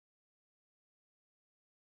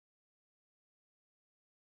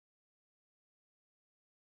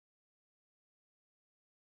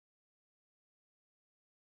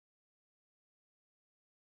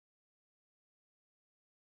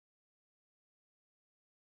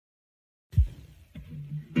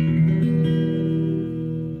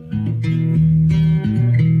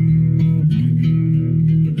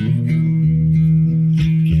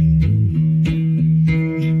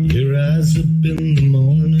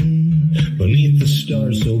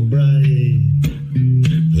so bright.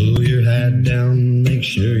 Pull your hat down, make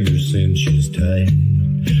sure your cinch is tight.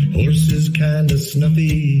 Horses kinda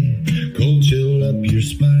snuffy, cold chill up your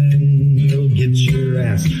spine. You'll get your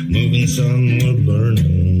ass moving, son, we're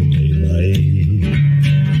burning daylight.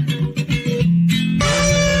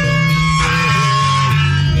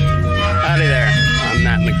 Howdy there, I'm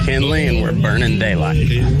Matt McKinley and we're burning daylight.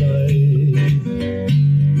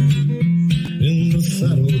 In the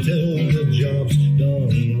saddle till the job's done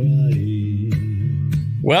right.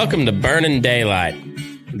 Welcome to Burning Daylight,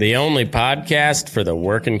 the only podcast for the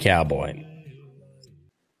working cowboy.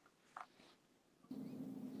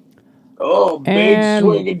 Oh, big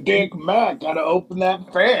swinging dick Matt, gotta open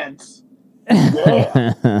that fence.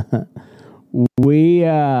 Yeah. We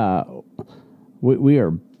are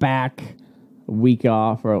back a week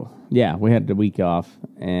off. We had the week off,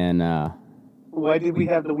 and Why did we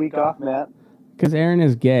have the week off, Matt? because Aaron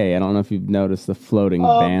is gay. I don't know if you've noticed the floating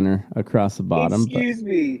banner across the bottom. Excuse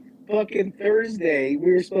me. Fucking Thursday,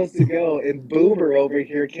 we were supposed to go, and Boomer over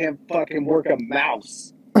here can't fucking work a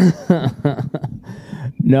mouse.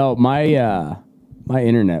 No, my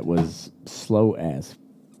internet was slow as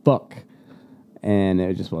fuck, and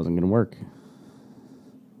it just wasn't going to work.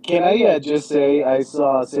 Can I just say I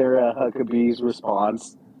saw Sarah Huckabee's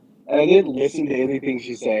response, and I didn't listen to anything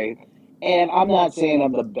she said. And I'm not saying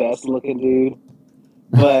I'm the best looking dude,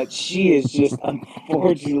 but she is just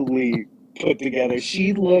unfortunately put together.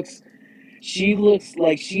 She looks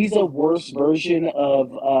like she's a worse version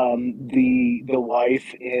of the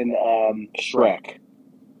wife in Shrek.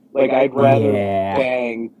 Like I'd rather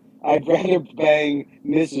bang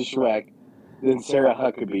Mrs. Shrek than Sarah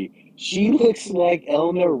Huckabee. She looks like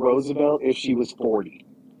Eleanor Roosevelt if she was 40.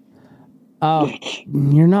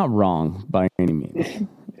 You're not wrong by any means.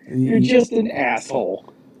 You're just an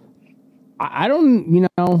asshole. I don't,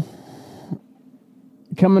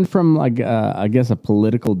 coming from like, I guess a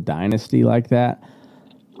political dynasty like that.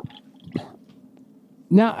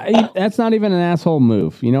 No, that's not even an asshole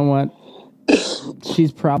move. You know what?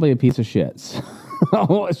 She's probably a piece of shit.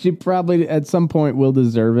 So she probably at some point will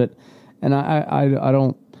deserve it. And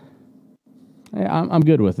I'm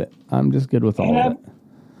good with it. I'm just good with all of it.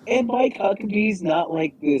 And Mike Huckabee's not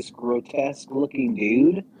like this grotesque looking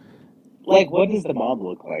dude. Like, what does the mom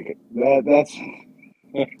look like? That's.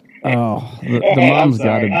 Oh, the mom's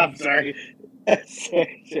got to. I'm sorry.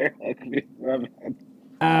 Sarah Huckabee.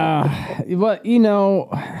 But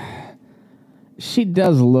she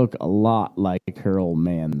does look a lot like her old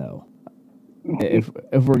man, though. If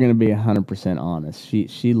we're gonna be 100% honest,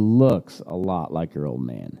 she looks a lot like her old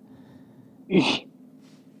man.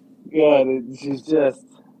 God, she's just.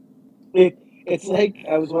 It's like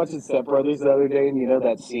I was watching Step Brothers the other day, and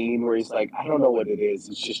that scene where he's like, I don't know what it is.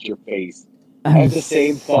 It's just your face. I have the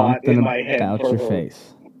same thought in my head about your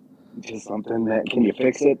face. Just something that can you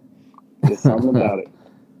fix it? Just something about it.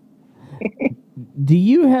 Do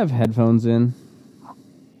you have headphones in?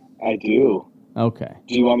 I do. Okay.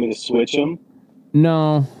 Do you want me to switch them?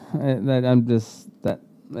 No, it's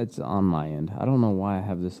on my end. I don't know why I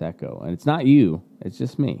have this echo, and it's not you. It's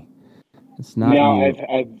just me. It's not you.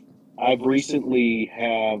 I've recently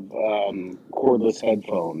have cordless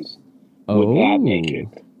headphones. Would that make it?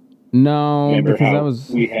 No, remember because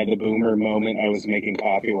we had the Boomer moment. I was making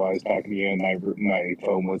coffee while I was talking to you, and my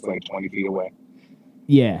phone was like 20 feet away.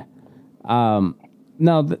 Yeah. No,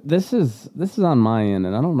 this is on my end,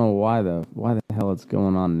 and I don't know why the hell it's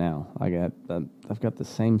going on now. I've got the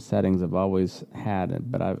same settings I've always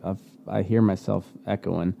had, but I hear myself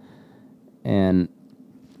echoing, and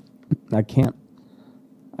I can't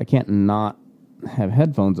not have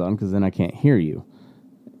headphones on because then I can't hear you,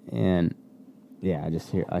 and yeah,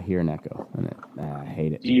 I hear an echo, and I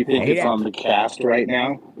hate it. Do you think it's on the cast right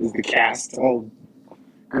now? Is the cast all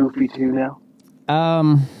goofy too now?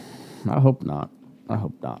 I hope not,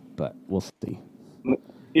 but we'll see.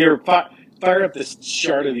 Here, fire up this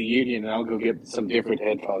chart of the union, and I'll go get some different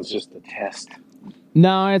headphones just to test.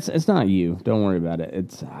 No, it's not you. Don't worry about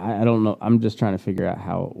it. I don't know. I'm just trying to figure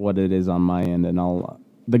out what it is on my end, and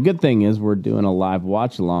the good thing is we're doing a live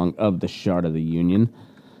watch along of the Shard of the Union,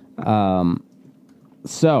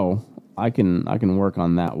 so I can work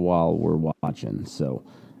on that while we're watching. So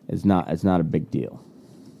it's not a big deal.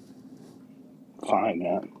 Fine,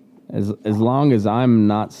 man. As long as I'm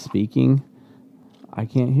not speaking, I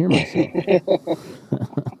can't hear myself.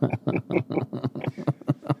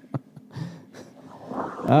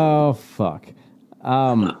 Oh fuck.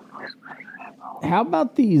 How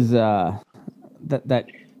about these that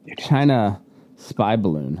China spy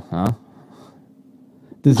balloon, huh?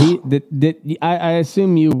 Does he did I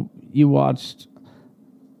assume you watched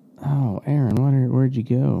Oh, Aaron, where'd you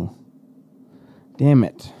go? Damn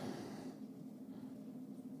it.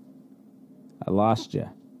 I lost you.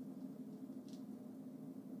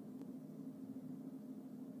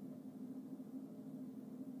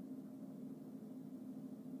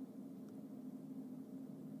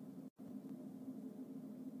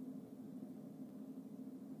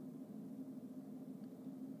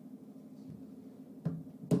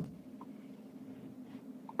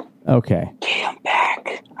 Okay. Okay, I'm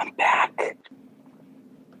back.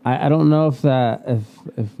 I don't know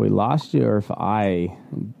if we lost you or if I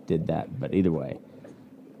did that, but either way.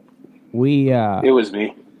 It was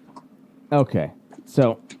me. Okay.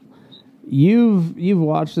 So you've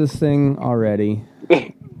watched this thing already.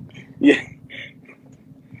 Yeah.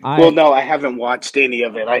 Well, no, I haven't watched any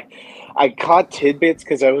of it. I caught tidbits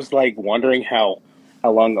because I was like wondering how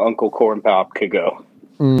long Uncle Corn Pop could go.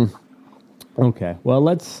 Okay. Well,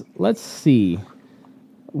 let's see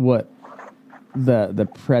what the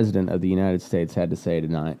president of the United States had to say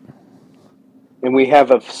tonight. And we have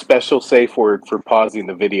a special safe word for pausing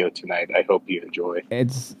the video tonight. I hope you enjoy.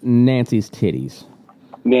 It's Nancy's titties.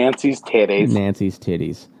 Nancy's titties. Nancy's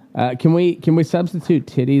titties. Can we substitute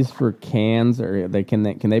titties for cans, or can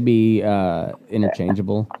they be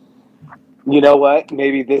interchangeable? You know what?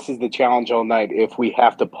 Maybe this is the challenge all night. If we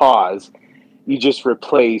have to pause, you just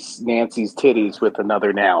replace Nancy's titties with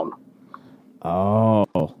another noun.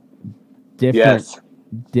 Oh,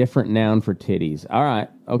 different noun for titties. All right.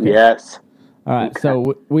 Okay. Yes. All right. Okay.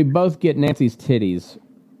 So we both get Nancy's titties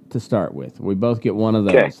to start with. We both get one of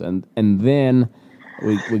those, and then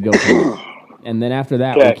we go from and then after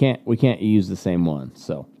that we can't use the same one.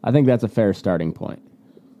 So I think that's a fair starting point.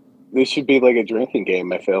 This should be like a drinking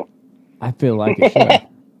game. I feel like it should.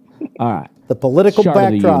 All right. The political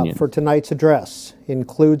backdrop for tonight's address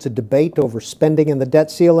includes a debate over spending in the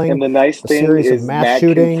debt ceiling, and the nice a series of mass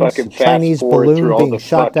shootings, a Chinese balloon being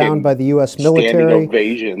shot down by the U.S. military,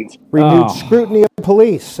 renewed scrutiny of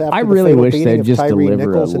police after the fatal beating of Tyree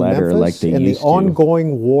Nichols in Memphis, and the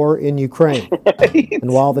ongoing war in Ukraine.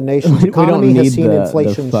 And while the nation's economy has seen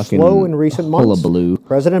inflation slow in recent months,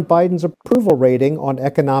 President Biden's approval rating on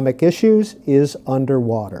economic issues is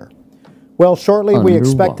underwater. Well, shortly we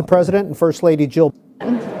expect the President and First Lady Jill.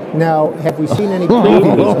 Now, have we seen any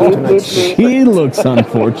previews of tonight's speech? He looks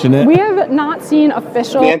unfortunate. We have not seen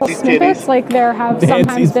official snippets like there have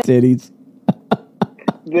sometimes been. Titties.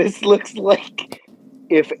 This looks like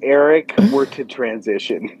if Eric were to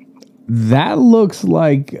transition. That looks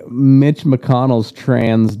like Mitch McConnell's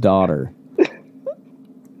trans daughter.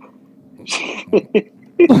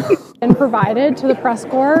 Been provided to the press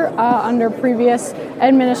corps under previous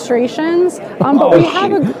administrations, but we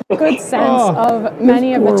have a good sense of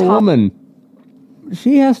many of the top. Woman,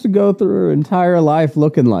 she has to go through her entire life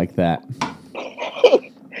looking like that.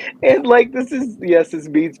 And like this is it's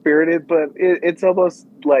mean spirited, but it's almost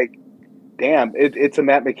like, damn, it's a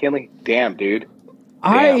Matt McKinley. Damn, dude.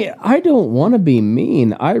 Damn. I don't want to be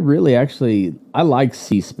mean. I really I like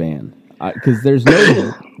C-SPAN. Because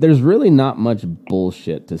there's really not much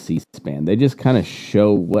bullshit to C-SPAN. They just kind of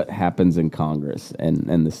show what happens in Congress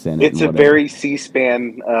and the Senate. It's a very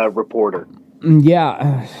C-SPAN reporter.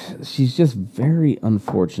 Yeah, she's just very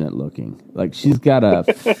unfortunate looking. Like she's got a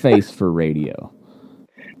face for radio.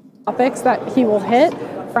 Topics that he will hit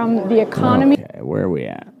from the economy. Okay, where are we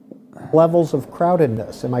at? Levels of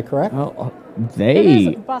crowdedness, am I correct? Well,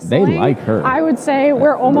 they like her. I would say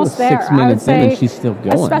we're almost there. 6 minutes in and she's still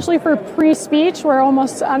going. Especially for pre-speech, we're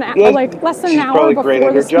almost less than an hour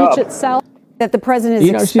before the speech itself. That the president is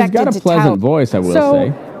expected to tout. She's got a pleasant voice, I will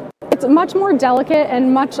say. It's much more delicate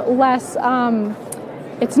and much less.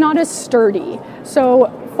 It's not as sturdy.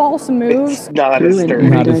 So false moves. It's not as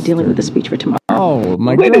sturdy. Dealing with the speech for tomorrow. Oh,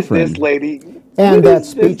 my girlfriend. Look at this lady. And that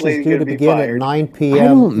speech is due to begin at 9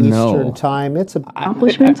 p.m. Eastern Time. It's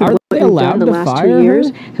accomplishments of what he's done the last 2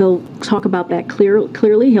 years. He'll talk about that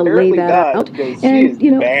clearly. He'll lay that out. And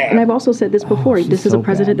and I've also said this before. This is a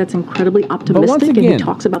president that's incredibly optimistic, and he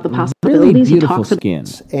talks about the possibilities. Really beautiful skin.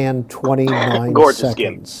 And 29 gorgeous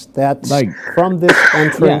seconds. Skin. That's from this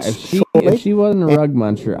entrance. Yeah, if she wasn't a rug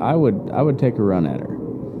muncher, I would take a run at her.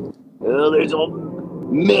 Oh, there's old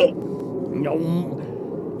Mitt.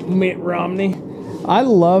 Mitt Romney. I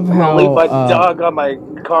love how I'll leave my dog on my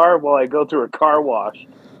car while I go through a car wash.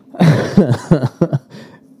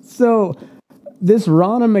 So this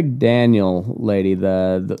Ronna McDaniel lady,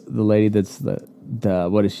 the lady that's the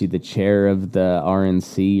what is she, the chair of the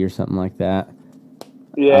RNC or something like that?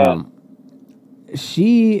 Yeah.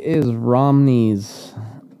 She is Romney's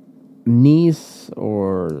niece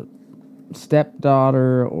or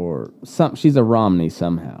stepdaughter or something. She's a Romney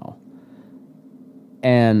somehow.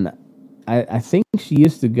 And I think she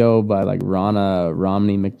used to go by like Ronna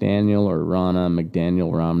Romney McDaniel or Ronna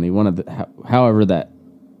McDaniel Romney, one of the, however that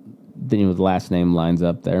the last name lines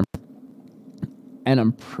up there. And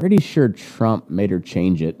I'm pretty sure Trump made her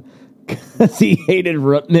change it because he hated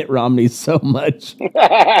Mitt Romney so much.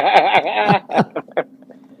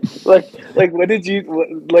 like what did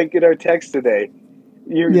you like in our text today?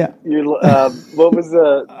 You're what was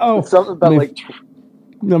the something about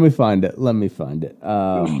Let me find it.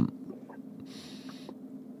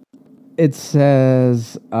 It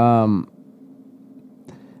says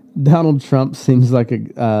Donald Trump seems like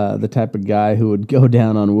the type of guy who would go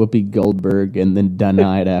down on Whoopi Goldberg and then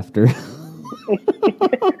deny it after.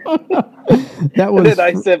 That was. And then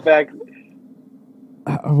I sent back.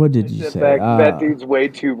 What did you say? That dude's way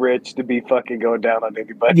too rich to be fucking going down on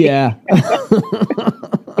anybody. Yeah.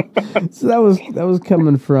 So that was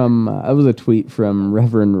coming from. That was a tweet from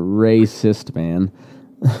Reverend Ray Sistman.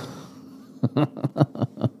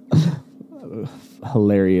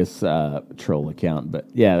 Hilarious troll account, but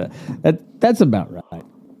yeah, that's about right.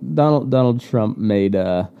 Donald Trump made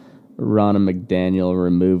Ronna McDaniel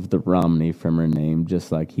remove the Romney from her name,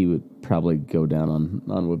 just like he would probably go down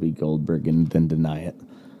on Whoopi Goldberg and then deny it.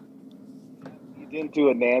 He didn't do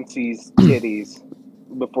a Nancy's titties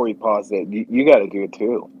before he paused it. You got to do it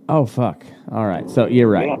too. Oh fuck! All right, so you're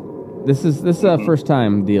right. Yeah. This is a first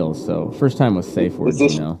time deal, so first time with safe words.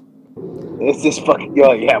 Is this fucking?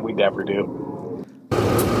 Oh yeah, we never do.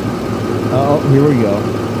 Oh, here we go.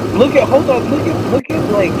 Look at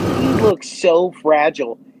like he looks so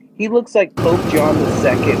fragile. He looks like Pope John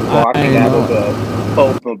II walking out of the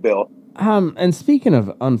Pope-mobile. And speaking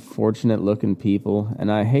of unfortunate looking people, and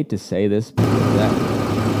I hate to say this because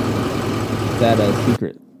that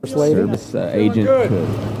Secret Service agent could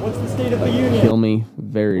What's the state of the union? Kill me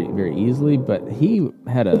very, very easily, but he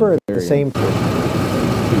had a very the same. Look at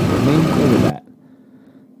that.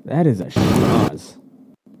 That is a schnoz.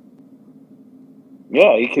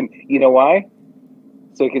 Yeah, he can. You know why?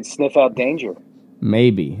 So he can sniff out danger.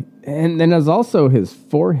 Maybe. And then there's also his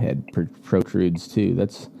forehead protrudes too.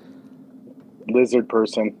 That's lizard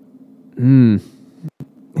person.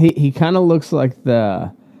 He kind of looks like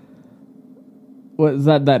the what is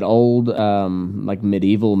that old like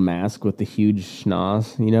medieval mask with the huge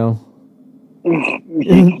schnoz, you know?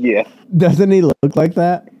 Yeah. Doesn't he look like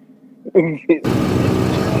that?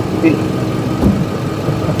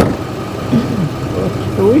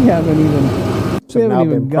 We haven't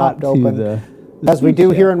even got to the as we do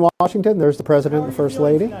here in Washington. There's the president and the first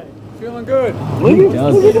lady. Feeling good. He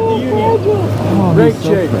does. Great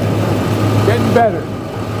shape. Getting better.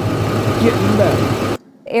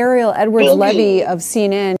 Ariel Edwards-Levy of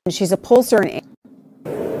CNN. She's a pollster.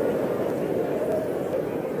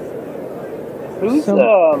 Who's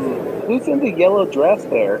in the yellow dress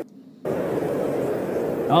there?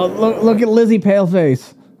 Oh, look at Lizzie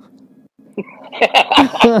Paleface.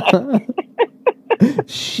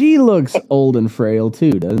 She looks old and frail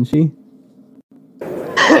too, doesn't she?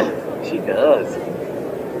 She does.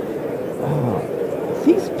 Oh,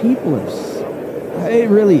 these people are. It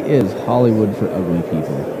really is Hollywood for ugly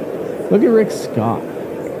people. Look at Rick Scott.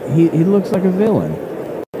 He looks like a villain.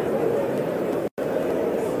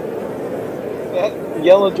 That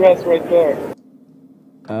yellow dress right there.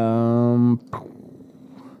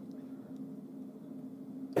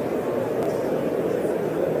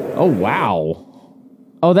 Oh wow.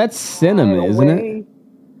 Oh, that's cinema, isn't it?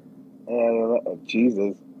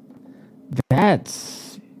 Jesus.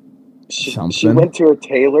 That's something. She went to her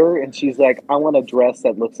tailor and she's like, I want a dress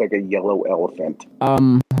that looks like a yellow elephant.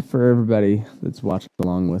 For everybody that's watching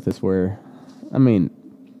along with us,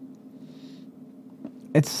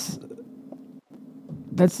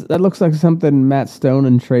 that looks like something Matt Stone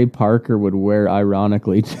and Trey Parker would wear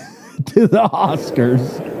ironically to the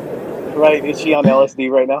Oscars. Right. Is she on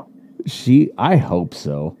LSD right now? I hope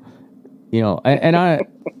so. You know,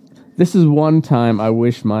 this is one time I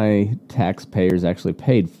wish my taxpayers actually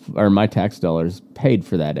paid, or my tax dollars paid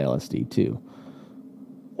for that LSD too.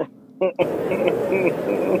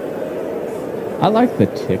 I like the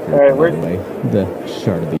ticker, by the way, the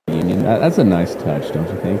Shard of the Union. That's a nice touch, don't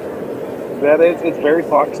you think? That is. It's very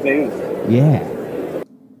Fox News. Yeah.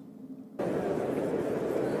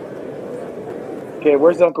 Okay,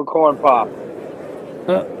 where's Uncle Corn Pop?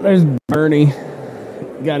 There's Bernie.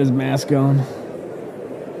 Got his mask on.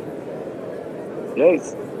 Yeah,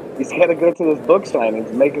 he's got to go to this book signing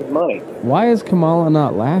to make his money. Why is Kamala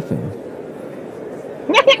not laughing?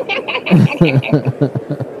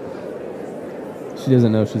 She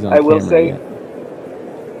doesn't know she's on camera yet.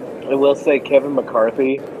 I will say Kevin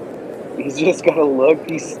McCarthy He's just got to look.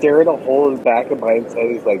 He's staring a hole in the back of my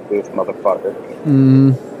head. He's like, this motherfucker.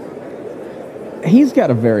 He's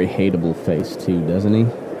got a very hateable face, too, doesn't he?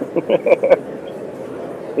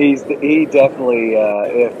 He definitely,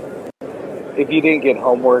 if you didn't get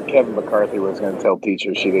homework, Kevin McCarthy was going to tell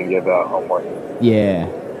teachers she didn't give out homework. Yeah.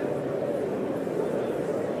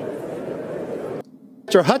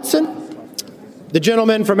 Mr. Hudson, the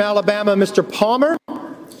gentleman from Alabama, Mr. Palmer,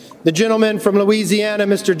 the gentleman from Louisiana,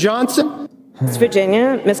 Mr. Johnson. West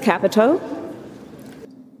Virginia, Ms. Capito.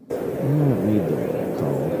 I don't need the roll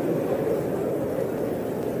call.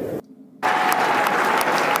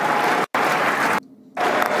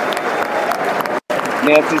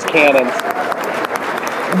 Nancy's cannons.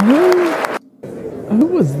 Who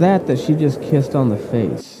was that she just kissed on the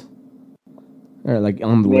face? Or like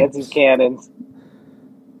on the Nancy's lips? cannons.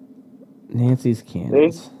 Nancy's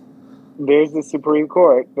cannons. There's the Supreme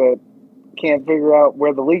Court that can't figure out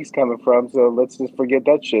where the leak's coming from, so let's just forget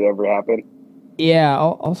that shit ever happened. Yeah,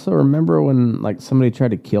 I'll also remember when like somebody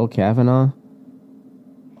tried to kill Kavanaugh.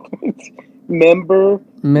 Remember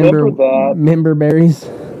that. Member berries.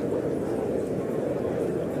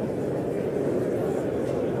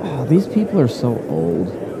 Oh, these people are so old.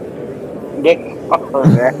 They are,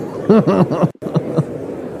 man.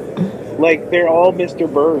 Like they're all Mr.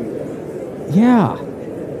 Burns. Yeah.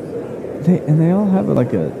 They all have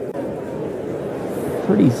like a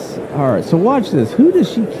pretty... Alright, so watch this. Who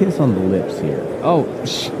does she kiss on the lips here? Oh,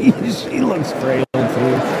 she looks frail too.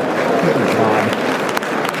 Good God.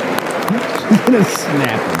 She's gonna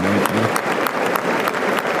snap him right there.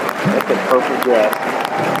 That's a purple dress.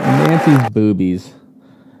 Nancy's boobies.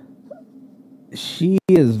 She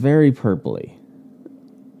is very purpley.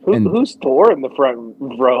 Who's Thor in the front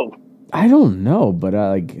row? I don't know, but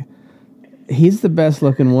he's the best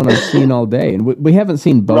looking one I've seen all day, and we haven't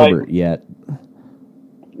seen Bobert yet.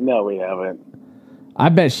 No, we haven't. I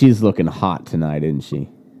bet she's looking hot tonight, isn't she?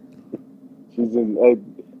 She's in.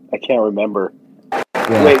 I can't remember.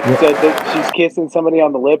 Yeah. Wait, so she's kissing somebody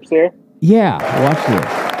on the lips there? Yeah, watch this.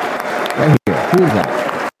 Right here. Who's that?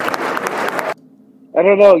 I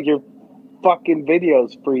don't know. Your fucking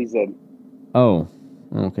video's freezing. Oh,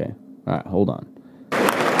 okay. All right, hold on.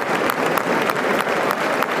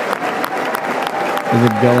 Is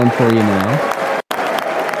it going for you now?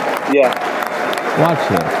 Yeah. Watch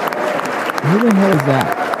this. Who the hell is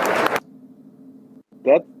that?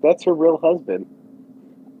 That's her real husband.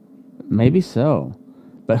 Maybe so.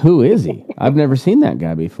 But who is he? I've never seen that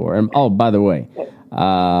guy before. And oh, by the way,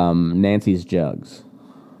 Nancy's jugs.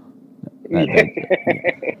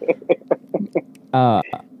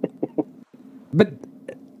 But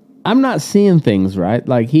I'm not seeing things right.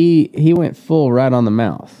 Like he went full right on the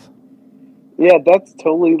mouth. Yeah, that's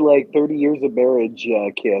totally like 30 years of marriage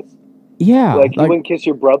kiss. Yeah. Like you wouldn't kiss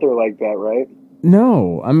your brother like that, right?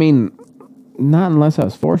 No, I mean, not unless I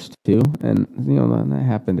was forced to, and that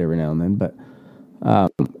happened every now and then. But I'm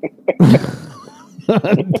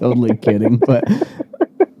totally kidding. But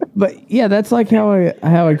yeah, that's like how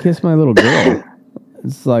I kiss my little girl.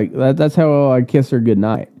 It's like that's how I kiss her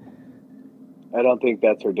goodnight. I don't think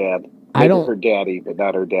that's her dad. Maybe her daddy, but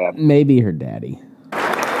not her dad. Maybe her daddy.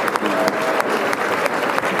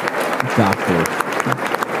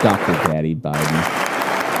 Dr. Daddy Biden.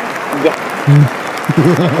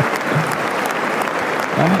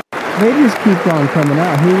 They just keep on coming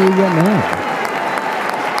out. Who are we getting now?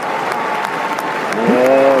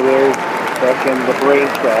 There's fucking the brain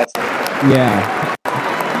trust. Yeah.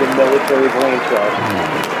 The military brain trust.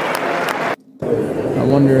 I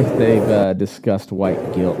wonder if they've discussed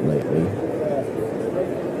white guilt lately.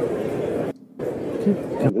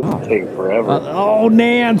 This is taking forever.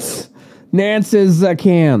 Nance's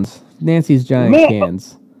cans. Nancy's giant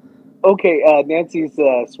cans. Okay, Nancy's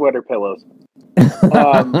sweater pillows. Let's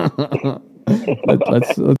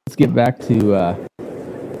get back to.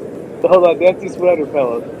 Hold on, Nancy's sweater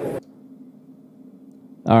pillows.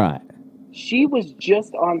 All right. She was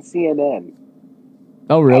just on CNN.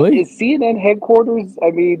 Oh, really? Is CNN headquarters?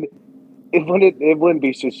 I mean, it wouldn't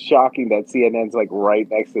be just shocking that CNN's like right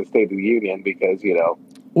next to the State of the Union because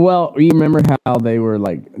Well, you remember how they were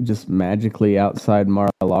like just magically outside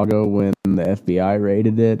Mar-a-Lago when the FBI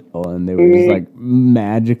raided it, and they were just like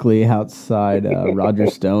magically outside Roger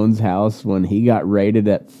Stone's house when he got raided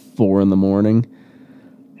at 4 a.m.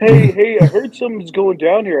 Hey! I heard something's going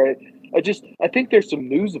down here. I think there's some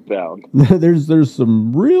news abound. there's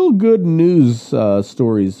some real good news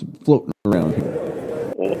stories floating around here.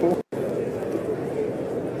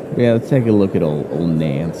 Yeah, let's take a look at old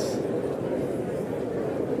Nance.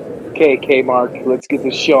 Okay, Mark, let's get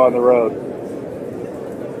this show on the road.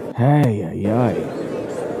 Hey.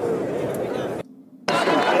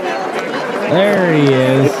 There he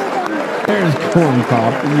is. There's Corn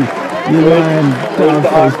Pop. You lying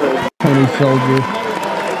dog-faced pony soldier.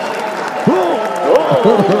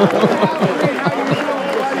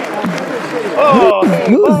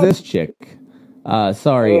 Who is this chick?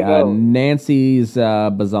 Sorry, Nancy's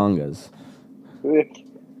Bazongas.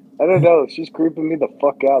 I don't know. She's creeping me the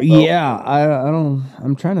fuck out. Though. Yeah, I don't.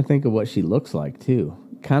 I'm trying to think of what she looks like too.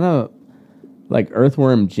 Kind of like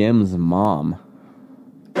Earthworm Jim's mom.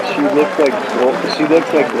 She looks like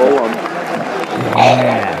Golem.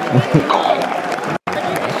 Yeah.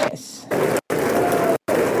 Yes.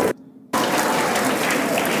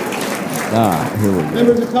 Here we go.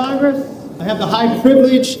 Members of Congress, I have the high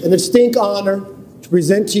privilege and the distinct honor to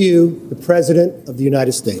present to you the President of the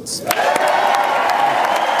United States. All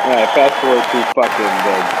right, fast forward through fucking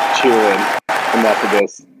cheering enough of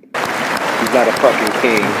this. He's not a fucking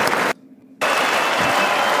king.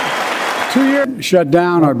 2 years shut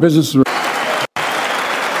down, our businesses.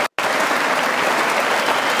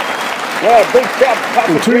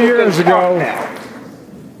 Yeah, 2 years ago,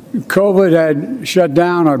 COVID had shut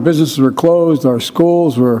down, our businesses were closed, our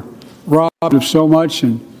schools were robbed of so much,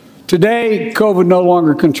 and today, COVID no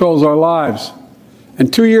longer controls our lives.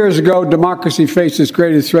 And 2 years ago, democracy faced its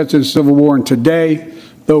greatest threats in the Civil War, and today,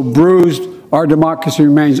 though bruised, our democracy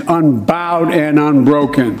remains unbowed and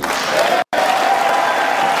unbroken.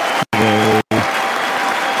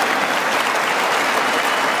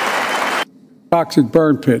 Toxic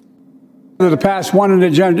burn pit. The past one in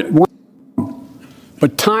agenda,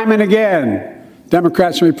 but time and again,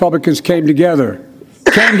 Democrats and Republicans came together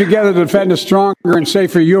to defend a stronger and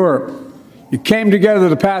safer Europe. You came together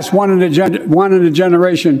to pass once in a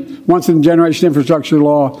generation infrastructure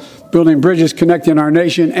law, building bridges connecting our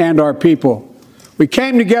nation and our people. We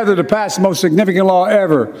came together to pass the most significant law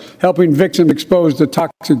ever, helping victims exposed to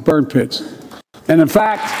toxic burn pits. And in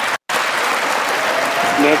fact,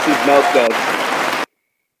 Nancy's mouth does.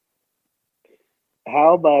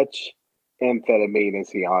 How much amphetamine is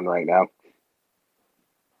he on right now?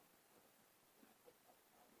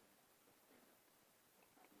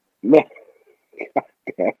 God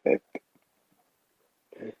damn it.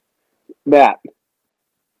 Matt.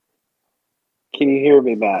 Can you hear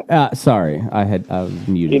me, Matt? Sorry, I was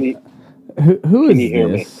muted. Who is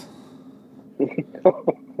this?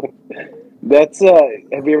 That's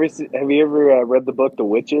have you ever read the book The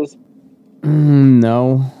Witches?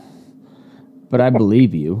 No. But I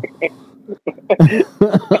believe you.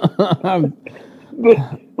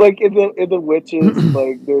 Like in the Witches,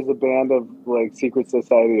 like there's a band of like secret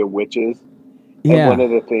society of witches. Yeah. And one of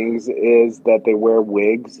the things is that they wear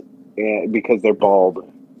wigs because they're bald.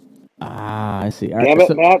 Ah, I see. Damn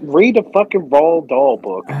it, Matt! Read a fucking Roald Dahl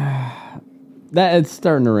book. That it's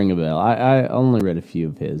starting to ring a bell. I only read a few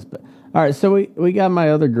of his, but all right. So we got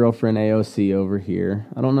my other girlfriend AOC over here.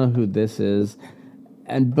 I don't know who this is,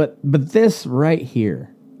 but this right here,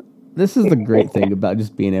 this is the great thing about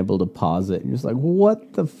just being able to pause it and just like,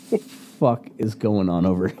 what the fuck is going on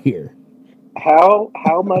over here? How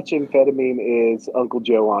much amphetamine is Uncle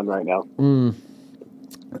Joe on right now?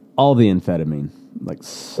 All the amphetamine. Like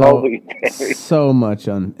so much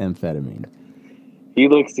on amphetamine. He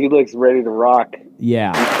looks ready to rock.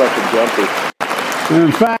 Yeah. He's fucking jumpy. And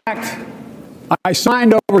in fact, I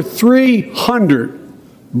signed over 300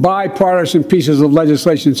 bipartisan pieces of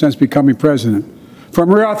legislation since becoming president. From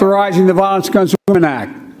reauthorizing the Violence Against Women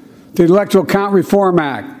Act, the Electoral Count Reform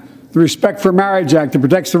Act, the Respect for Marriage Act that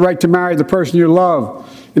protects the right to marry the person you love,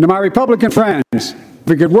 and to my Republican friends, if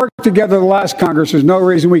we could work together the last Congress, there's no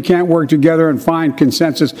reason we can't work together and find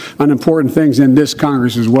consensus on important things in this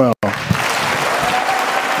Congress as well.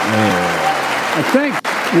 I think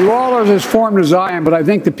you all are as formed as I am, but I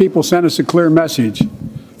think the people sent us a clear message.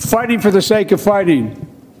 Fighting for the sake of fighting,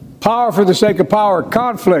 power for the sake of power,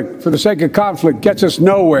 conflict for the sake of conflict gets us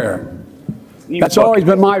nowhere. That's always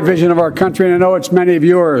been my vision of our country, and I know it's many of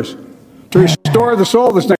yours. To restore the soul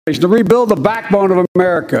of this nation, to rebuild the backbone of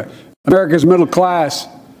America, America's middle class,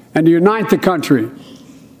 and to unite the country.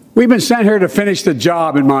 We've been sent here to finish the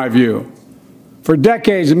job, in my view. For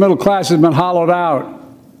decades, the middle class has been hollowed out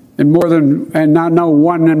in more than, and not no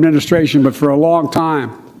one administration, but for a long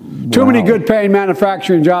time. Wow. Too many good-paying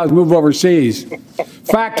manufacturing jobs move overseas.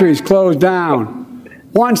 Factories closed down.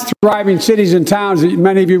 Once thriving cities and towns that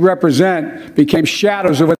many of you represent became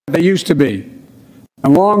shadows of what they used to be.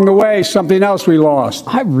 Along the way, something else we lost.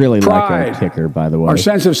 I really like our kicker, by the way. Our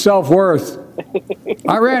sense of self-worth.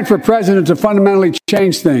 I ran for president to fundamentally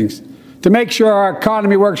change things, to make sure our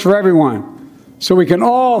economy works for everyone, so we can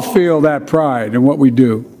all feel that pride in what we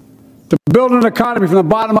do. To build an economy from the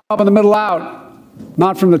bottom up and the middle out,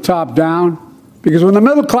 not from the top down. Because when the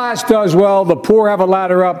middle class does well, the poor have a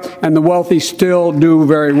ladder up, and the wealthy still do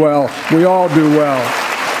very well. We all do well.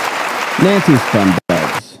 Nancy's fun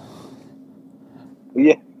bugs.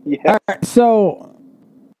 Yeah. All right, so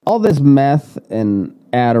all this meth and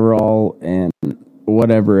Adderall and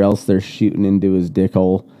whatever else they're shooting into his dick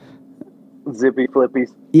hole. Zippy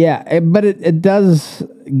flippies. Yeah, but it does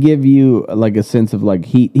give you like a sense of like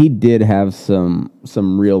he did have some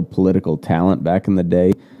real political talent back in the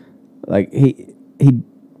day. Like he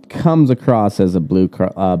comes across as a blue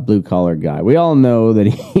collar guy. We all know that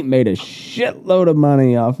he made a shitload of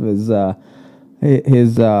money off his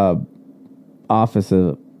office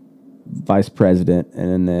of vice president,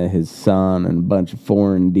 and then his son and a bunch of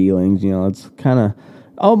foreign dealings. You know, it's kind of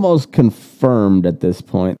almost confirmed at this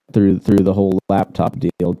point through the whole laptop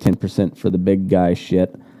deal, 10% for the big guy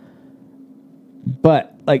shit.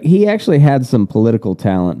 But like he actually had some political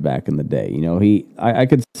talent back in the day. You know, I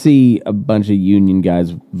could see a bunch of union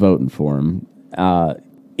guys voting for him,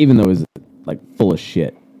 even though he was like full of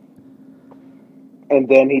shit. And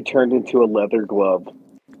then he turned into a leather glove.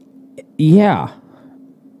 Yeah.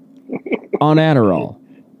 On Adderall.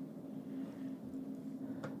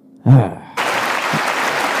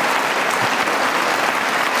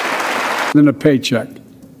 Than a paycheck.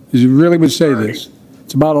 You really would say this.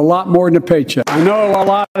 It's about a lot more than a paycheck. I know a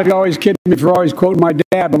lot of you always kid me for always quoting my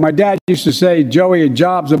dad, but my dad used to say, Joey, a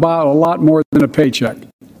job's about a lot more than a paycheck.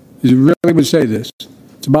 You really would say this.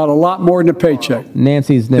 It's about a lot more than a paycheck.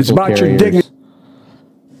 Nancy's nipple It's about carriers. your dignity.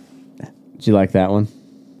 Did you like that one?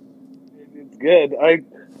 It's good. I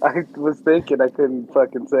was thinking I couldn't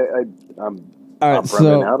fucking say. I'm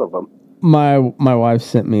running out of them. My wife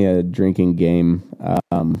sent me a drinking game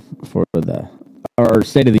for the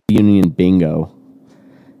State of the Union bingo,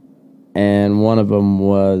 and one of them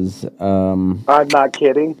was I'm not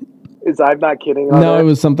kidding. Is I'm not kidding? No, it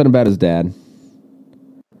was something about his dad.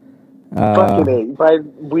 Fucking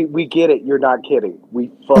it. We get it. You're not kidding. I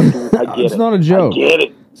get it. It's not a joke. I get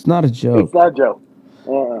it. It's not a joke. It's not a joke.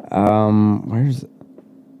 Where's?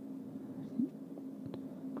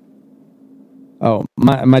 Oh,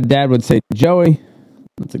 my dad would say, Joey.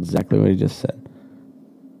 That's exactly what he just said.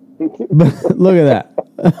 But look at that.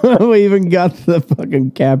 We even got the fucking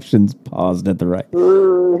captions paused at the right.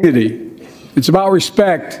 It's about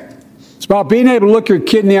respect. It's about being able to look your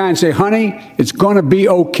kid in the eye and say, honey, it's going to be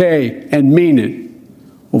okay, and mean it.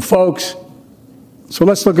 Well, folks, so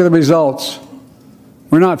let's look at the results.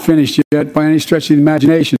 We're not finished yet by any stretch of the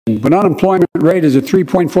imagination, but unemployment rate is at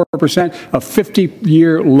 3.4%, a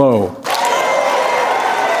 50-year low.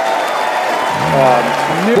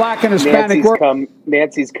 Black and Hispanic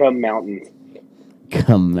Nancy's come mountains.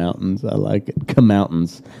 Come mountains, I like it. Come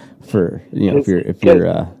mountains for if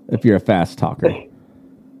you're a fast talker.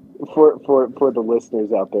 For the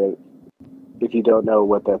listeners out there, if you don't know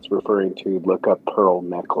what that's referring to, look up pearl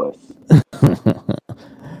necklace.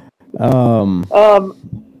 I'm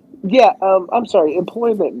sorry.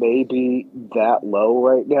 Employment may be that low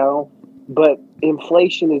right now, but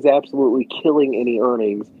inflation is absolutely killing any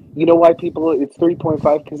earnings. You know why it's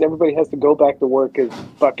 3.5? Because everybody has to go back to work because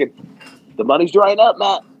fucking the money's drying up,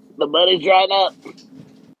 Matt. The money's drying up.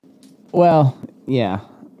 Well, yeah.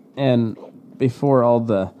 And before all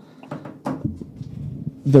the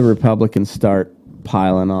Republicans start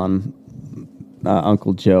piling on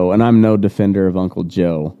Uncle Joe, and I'm no defender of Uncle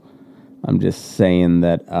Joe, I'm just saying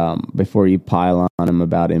that before you pile on him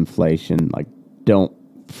about inflation, like, don't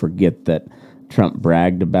forget that Trump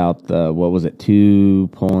bragged about the, what was it,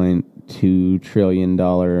 $2.2 trillion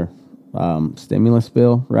stimulus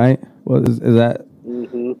bill, right? Is that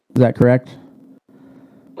is that correct?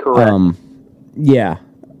 Correct. Yeah.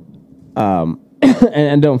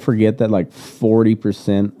 And don't forget that like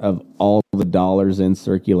 40% of all the dollars in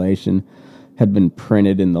circulation had been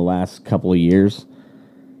printed in the last couple of years.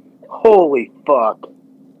 Holy fuck.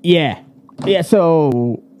 Yeah. Yeah,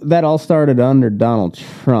 so that all started under Donald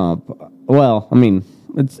Trump. Well, I mean,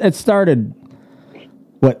 it started.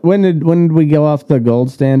 When did we go off the gold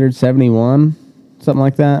standard? 71, something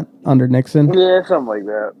like that, under Nixon. Yeah, something like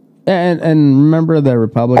that. And remember, the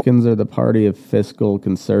Republicans are the party of fiscal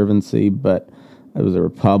conservancy, but it was a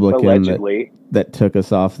Republican that took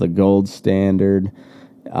us off the gold standard.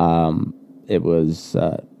 It was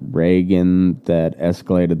Reagan that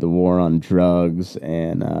escalated the war on drugs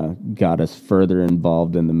and got us further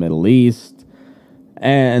involved in the Middle East.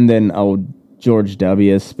 And then George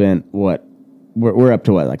W. spent what? We're up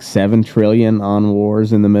to what, like $7 trillion on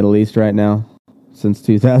wars in the Middle East right now since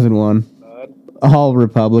 2001. All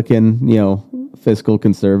Republican, fiscal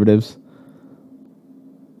conservatives.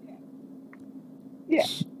 Yeah.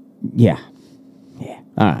 Yeah.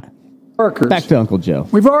 All right. workers. Back to Uncle Joe.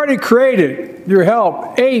 We've already created, your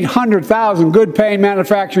help, 800,000 good-paying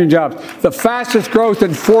manufacturing jobs, the fastest growth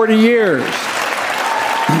in 40 years.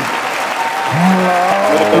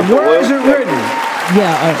 Where is it written?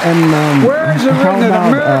 Yeah, where is it written that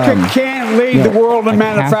America can't lead the world in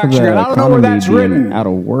manufacturing? I don't know where that's written. Out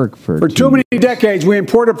of work for too many decades, we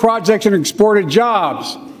imported projects and exported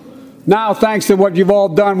jobs. Now, thanks to what you've all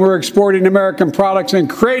done, we're exporting American products and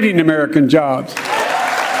creating American jobs.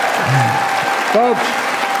 Folks,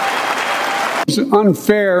 it's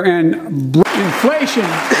unfair and inflation.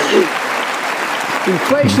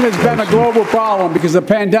 Inflation has been a global problem because the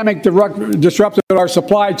pandemic disrupted our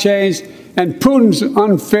supply chains and Putin's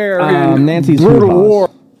unfair and brutal war.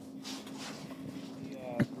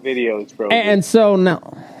 Video is broken. And so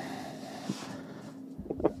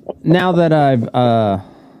now that I've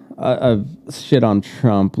shit on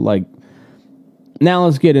Trump, like, now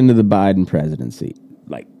let's get into the Biden presidency.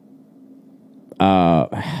 Like,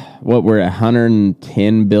 what, we're at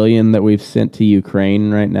 $110 billion that we've sent to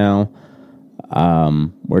Ukraine right now.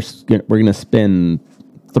 We're gonna spend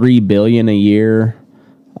 $3 billion a year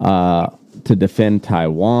to defend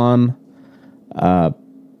Taiwan. Was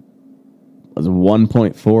a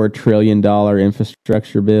 $1.4 trillion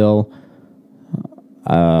infrastructure bill.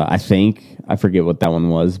 I forget what that one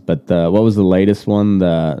was, but what was the latest one?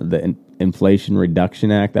 The Inflation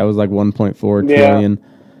Reduction Act, that was like $1.4 trillion.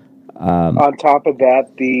 On top of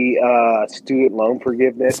that, the student loan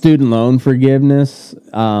forgiveness.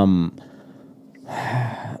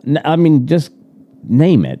 I mean, just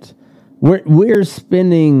name it. We're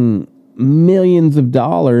spending millions of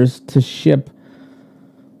dollars to ship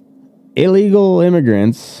illegal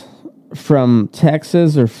immigrants from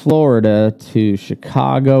Texas or Florida to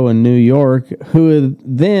Chicago and New York, who are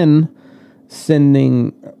then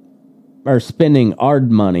spending our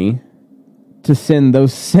money to send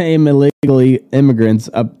those same illegal immigrants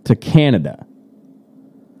up to Canada.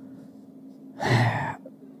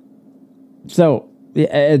 So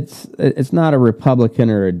it's not a Republican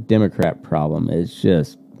or a Democrat problem. It's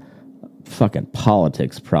just fucking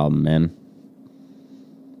politics problem, man.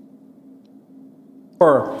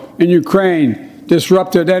 In Ukraine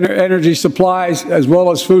disrupted energy supplies as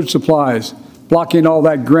well as food supplies, blocking all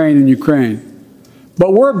that grain in Ukraine.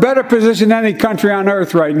 But we're better positioned than any country on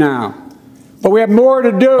earth right now. But we have more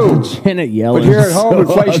to do. Janet Yellen. But here at home,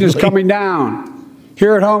 inflation is coming down.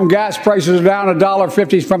 Here at home, gas prices are down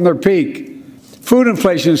 $1.50 from their peak. Food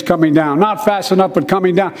inflation is coming down, not fast enough, but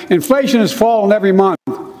coming down. Inflation has fallen every month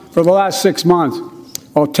for the last 6 months,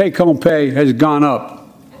 while take-home pay has gone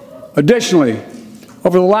up. Additionally,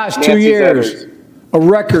 over the last 2 years, a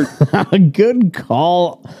record. Good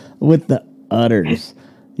call with the udders.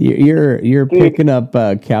 You're picking up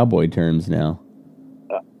cowboy terms now.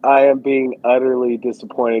 I am being utterly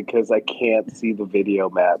disappointed because I can't see the video,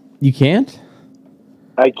 Matt. You can't?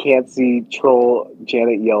 I can't see troll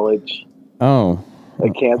Janet Yellen. Oh. I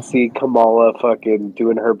can't see Kamala fucking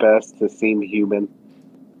doing her best to seem human.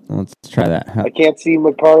 Let's try that. I can't see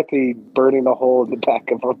McCarthy burning a hole in the back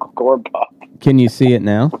of Uncle Corn Pop. Can you see it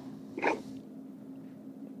now?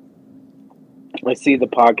 I see the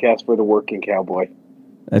podcast for the working cowboy.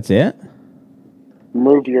 That's it?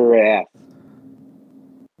 Move your ass.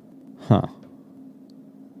 Huh.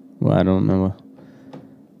 Well, I don't know.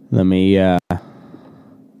 Let me,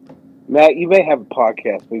 Matt, you may have a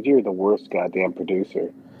podcast, but you're the worst goddamn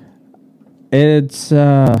producer. It's,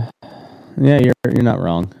 yeah, you're not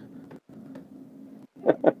wrong.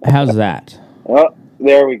 How's that? Oh,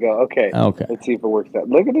 there we go. Okay. Okay. Let's see if it works out.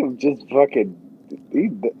 Look at him just fucking,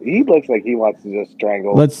 he looks like he wants to just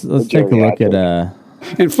strangle. Let's take a look at,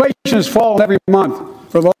 Inflation has fallen every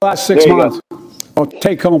month for the last 6 months. While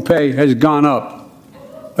take-home pay has gone up.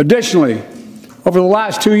 Additionally, over the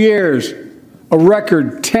last 2 years, a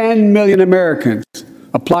record 10 million Americans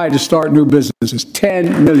applied to start new businesses.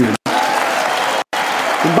 10 million.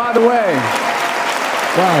 And by the way,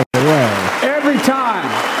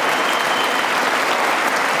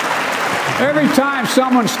 every time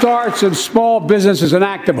someone starts a small business is an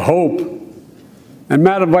act of hope. And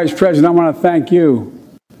Madam Vice President, I want to thank you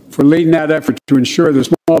for leading that effort to ensure that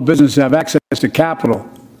small businesses have access to capital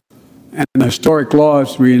and the historic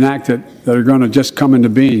laws we enacted that are going to just come into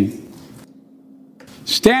being.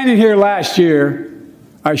 Standing here last year,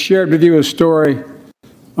 I shared with you a story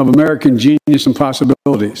of American genius and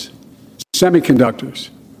possibilities. Semiconductors,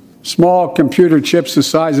 small computer chips the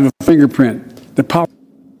size of a fingerprint. The power.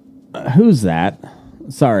 Who's that?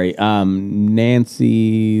 Sorry,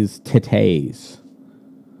 Nancy's titties.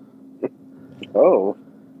 Oh.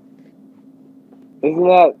 Isn't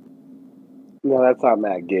that... No, that's not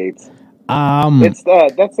Matt Gaetz. It's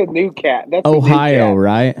that's a new cat. That's Ohio, a new cat.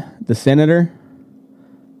 right? The senator.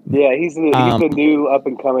 Yeah, he's the new up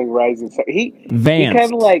and coming rising star. Vance,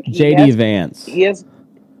 kind of like JD Vance. He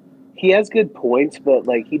has good points, but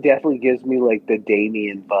like he definitely gives me like the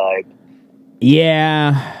Damien vibe.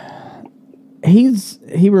 Yeah,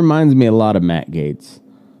 he reminds me a lot of Matt Gaetz.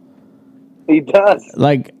 He does.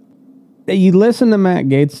 Like, you listen to Matt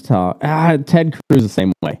Gaetz talk. Ted Cruz the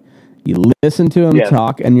same way. You listen to him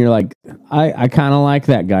talk, and you're like, I kind of like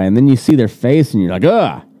that guy. And then you see their face, and you're like,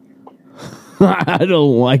 ugh. I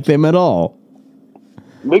don't like them at all.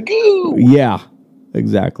 Magoo. Yeah,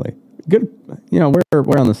 exactly. Good. You know,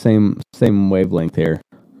 we're on the same wavelength here.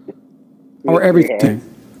 Or everything,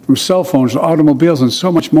 from cell phones to automobiles and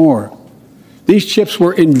so much more. These chips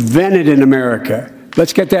were invented in America.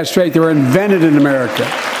 Let's get that straight. They were invented in America.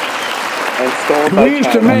 We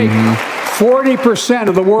used to make 40%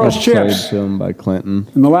 of the world's chips. To him by Clinton.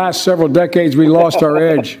 In the last several decades, we lost our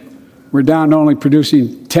edge. We're down to only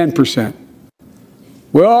producing 10%.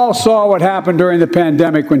 We all saw what happened during the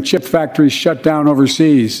pandemic when chip factories shut down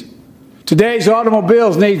overseas. Today's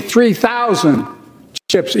automobiles need 3,000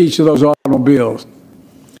 chips, each of those automobiles.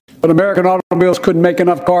 But American automobiles couldn't make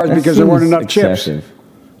enough cars because there weren't enough chips.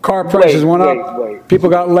 Car prices went up. People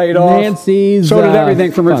got laid off. So did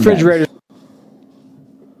everything from refrigerators.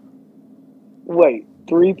 Wait,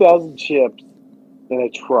 3,000 chips in a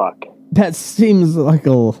truck. That seems like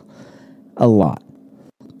a lot.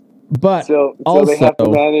 But so also, they have to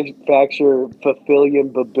manufacture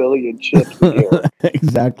billion chips a year.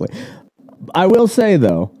 Exactly. I will say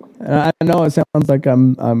though, I know it sounds like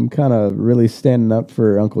I'm kind of really standing up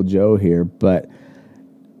for Uncle Joe here, but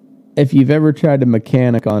if you've ever tried to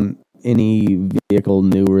mechanic on any vehicle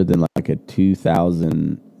newer than like a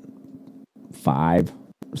 2005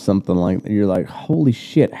 or something like that, you're like, holy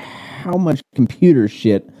shit, how much computer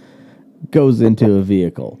shit goes into a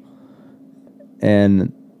vehicle?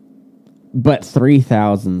 But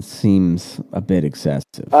 3,000 seems a bit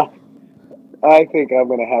excessive. I think I'm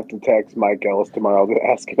going to have to text Mike Ellis tomorrow to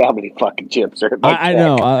ask him how many fucking chips are in my I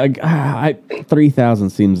know.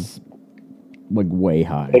 3,000 seems like way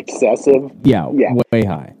high. Excessive? Yeah, way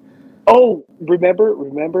high. Oh, remember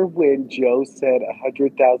when Joe said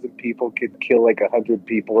 100,000 people could kill like 100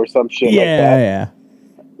 people or some shit like that? Yeah.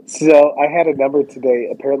 So I had a number today.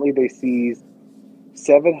 Apparently they seized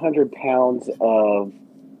 700 pounds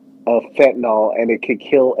of fentanyl, and it could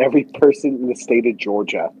kill every person in the state of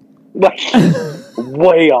Georgia. Like,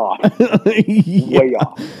 way off. Way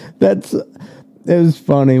off. It was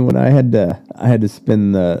funny when I had to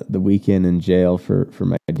spend the weekend in jail for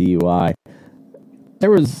my DUI.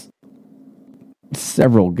 There was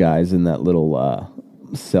several guys in that little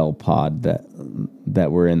cell pod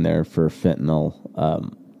that were in there for fentanyl,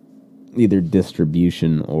 either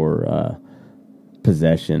distribution or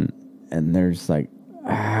possession, and there's like,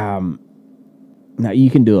 now you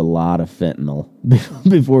can do a lot of fentanyl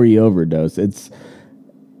before you overdose. It's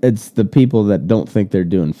the people that don't think they're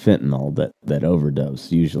doing fentanyl that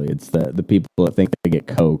overdose. Usually, it's the people that think they get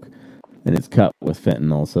coke and it's cut with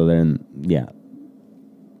fentanyl. So then, yeah.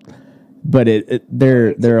 But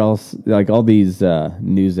they're also like all these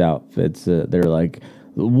news outfits. They're like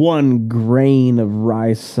 1 grain of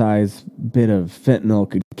rice-sized bit of fentanyl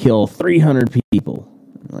could kill 300 people.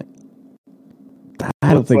 Like,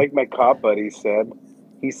 I don't think. Like my cop buddy said.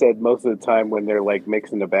 He said most of the time when they're like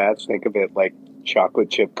mixing a batch, think of it like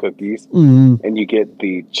chocolate chip cookies, and you get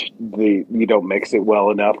the you don't mix it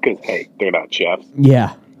well enough because hey, they're not chefs.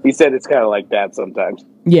 Yeah, he said it's kind of like that sometimes.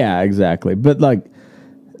 Yeah, exactly. But like,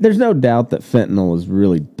 there's no doubt that fentanyl is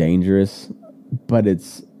really dangerous, but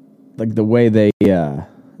it's like the way they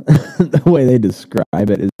the way they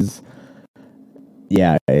describe it is,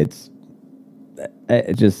 yeah, it's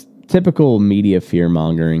just typical media fear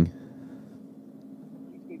mongering.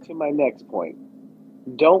 To my next point,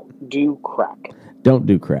 don't do crack. Don't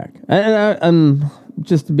do crack. And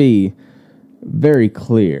just to be very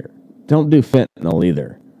clear, don't do fentanyl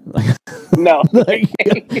either. No. Like,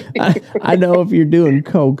 I know if you're doing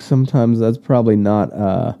coke, sometimes that's probably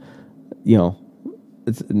not, you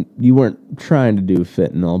weren't trying to do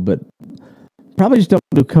fentanyl, but probably just don't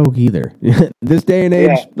do coke either. This day and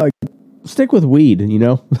age, like, stick with weed,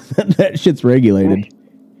 that shit's regulated.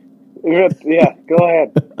 Yeah, go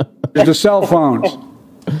ahead. There's the cell phones.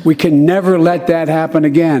 We can never let that happen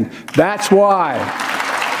again. That's why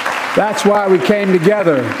we came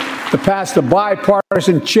together to pass the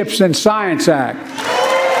Bipartisan Chips and Science Act.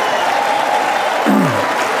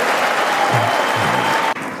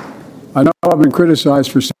 I know I've been criticized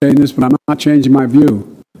for saying this, but I'm not changing my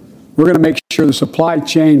view. We're going to make sure the supply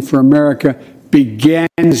chain for America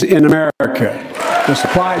begins in America. The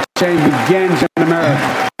supply chain begins in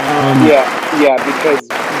America. Because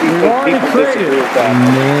we've already created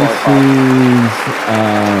Nancy's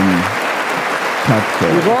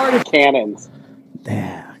We've already cannons.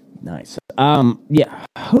 Yeah, nice.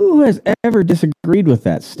 Who has ever disagreed with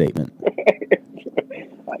that statement?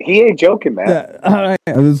 He ain't joking, man.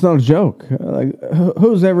 It's not a joke. Like,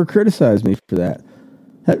 who's ever criticized me for that?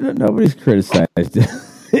 Nobody's criticized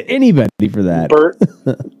anybody for that.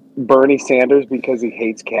 Bernie Sanders because he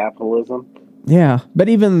hates capitalism. Yeah, but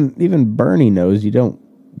even Bernie knows you don't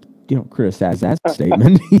criticize that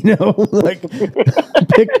statement. Like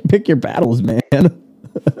pick your battles, man.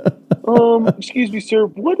 Excuse me, sir.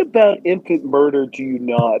 What about infant murder do you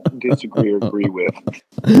not disagree or agree with?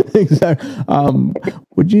 Exactly.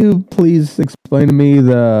 Would you please explain to me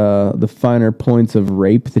the finer points of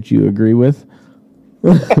rape that you agree with?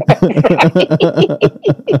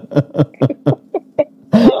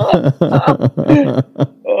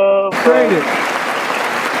 Created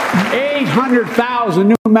 800,000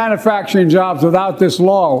 new manufacturing jobs without this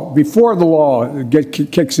law, before the law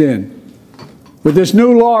kicks in. With this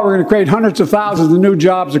new law, we're going to create hundreds of thousands of new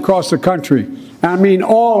jobs across the country. And I mean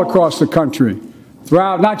all across the country,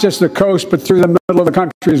 throughout not just the coast, but through the middle of the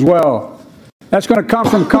country as well. That's going to come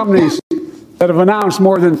from companies that have announced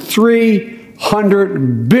more than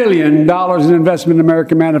 $300 billion in investment in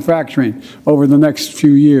American manufacturing over the next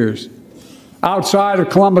few years. Outside of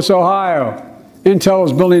Columbus, Ohio, Intel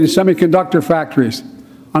is building semiconductor factories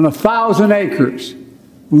on 1,000 acres,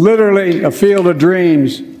 literally a field of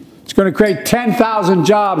dreams. It's going to create 10,000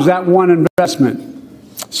 jobs, that one investment.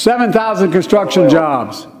 7,000 construction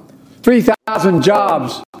jobs. 3,000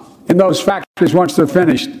 jobs in those factories once they're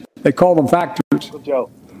finished. They call them factories.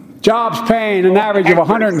 Jobs paying an average of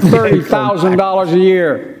 $130,000 a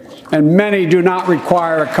year, and many do not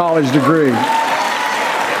require a college degree.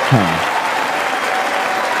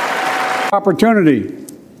 Opportunity.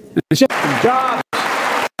 Jobs.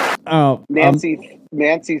 Oh, Nancy's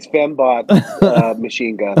fembot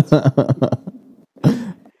machine guns.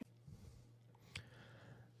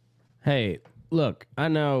 Hey, look, I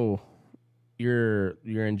know you're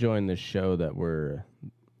enjoying this show that we're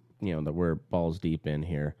balls deep in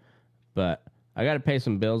here, but I got to pay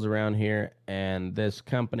some bills around here, and this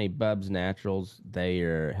company, Bubs Naturals, they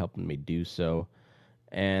are helping me do so,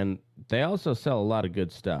 and they also sell a lot of good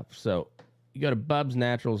stuff. So you go to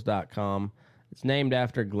bubsnaturals.com. It's named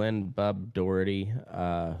after Glenn Bub Doherty,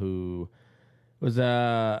 who was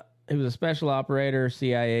a special operator,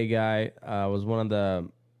 CIA guy. Was one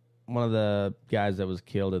of the guys that was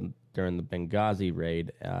killed during the Benghazi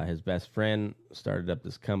raid. His best friend started up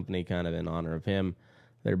this company kind of in honor of him.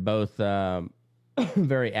 They're both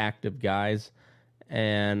very active guys,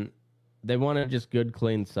 and they wanted just good,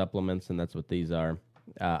 clean supplements, and that's what these are.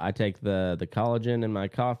 I take the collagen in my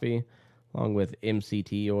coffee, along with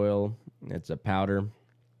MCT oil. It's a powder,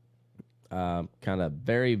 kind of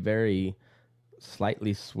very, very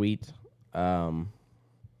slightly sweet,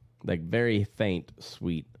 like very faint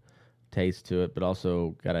sweet taste to it, but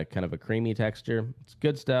also got a kind of a creamy texture. It's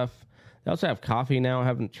good stuff. They also have coffee now. I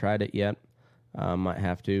haven't tried it yet. Might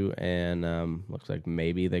have to. And looks like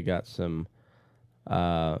maybe they got some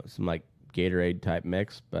like Gatorade type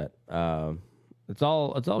mix, but it's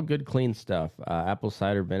all good, clean stuff. Apple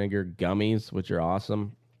cider vinegar gummies, which are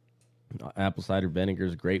awesome. Apple cider vinegar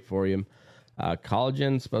is great for you.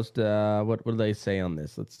 Collagen's supposed to what do they say on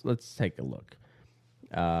this? Let's take a look.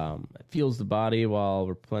 It fuels the body while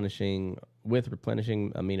replenishing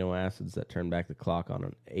amino acids that turn back the clock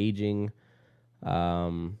on aging.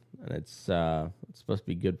 And it's supposed to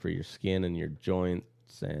be good for your skin and your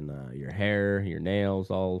joints and your hair, your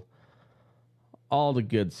nails, all the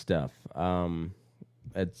good stuff.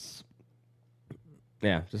 It's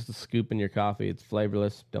just a scoop in your coffee. It's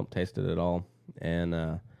flavorless. Don't taste it at all.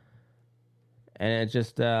 And it's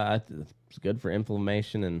just it's good for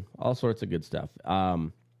inflammation and all sorts of good stuff.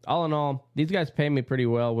 All in all, these guys pay me pretty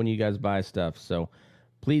well when you guys buy stuff. So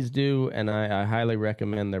please do, and I highly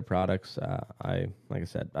recommend their products. Like I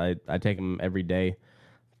said, I take them every day.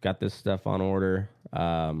 Got this stuff on order.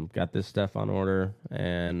 And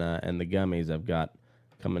the gummies I've got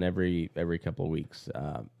coming every couple of weeks.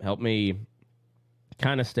 Help me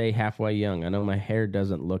kind of stay halfway young. I know my hair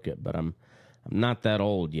doesn't look it, but I'm not that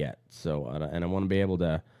old yet. So and I want to be able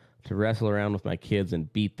to wrestle around with my kids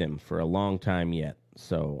and beat them for a long time yet.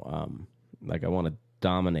 So I want to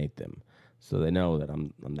dominate them, so they know that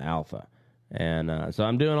I'm the alpha. And so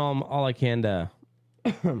I'm doing all I can to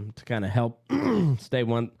kind of help stay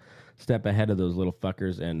one step ahead of those little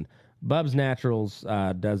fuckers. And Bubs Naturals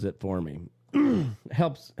does it for me.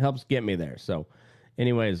 helps get me there. So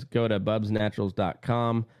anyways, go to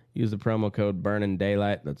bubsnaturals.com, use the promo code Burning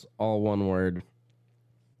Daylight. That's all one word.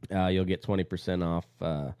 You'll get 20% off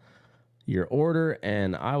your order,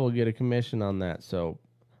 and I will get a commission on that. So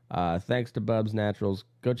thanks to Bubs Naturals.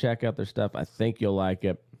 Go check out their stuff. I think you'll like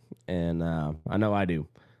it, and I know I do.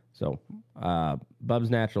 So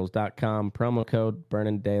bubsnaturals.com, promo code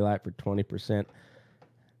Burning Daylight for 20%.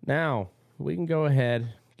 Now we can go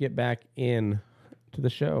ahead, get back in to the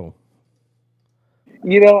show.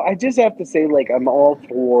 I just have to say, like, I'm all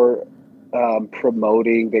for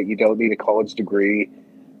promoting that you don't need a college degree.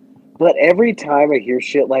 But every time I hear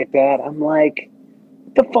shit like that, I'm like,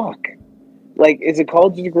 what the fuck? Like, is a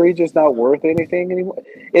college degree just not worth anything anymore?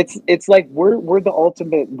 It's like we're the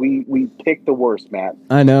ultimate. We picked the worst, Matt.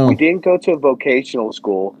 I know. We didn't go to a vocational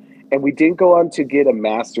school, and we didn't go on to get a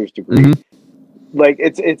master's degree. Mm-hmm. Like,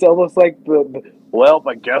 it's almost like well,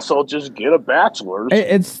 I guess I'll just get a bachelor's.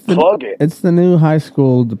 Plug it. It's the new high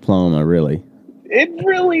school diploma, really. It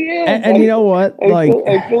really is. And you know what?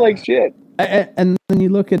 I feel like shit. And then you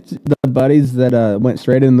look at the buddies that went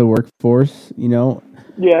straight into the workforce,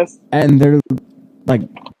 Yes. And they're like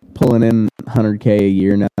pulling in $100K a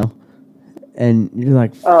year now. And you're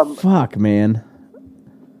like, fuck, man.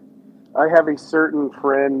 I have a certain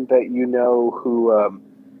friend that who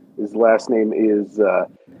his last name is,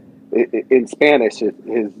 in Spanish,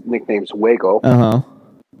 his nickname's Huego. Uh-huh.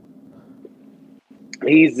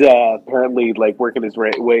 He's apparently like working his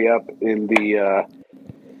way up in the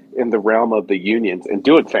realm of the unions and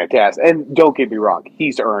doing fantastic. And don't get me wrong,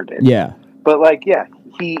 he's earned it. Yeah. But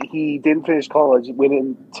he didn't finish college, went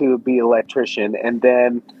in to be an electrician, and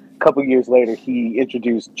then a couple years later he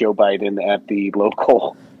introduced Joe Biden at the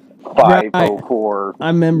local 504. I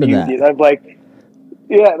remember union. that. I'm like,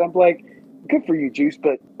 yeah, and I'm like, good for you, Juice,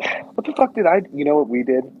 but what the fuck did I? You know what we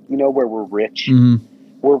did? You know where we're rich? Mm-hmm.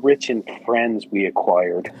 We're rich in friends we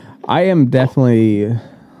acquired. I am definitely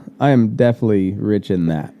rich in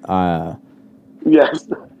that. Yes.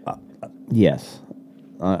 Yes.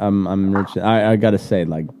 I'm rich. I gotta say,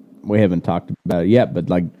 like, we haven't talked about it yet, but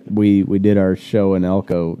like we did our show in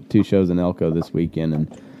Elko, 2 shows in Elko this weekend,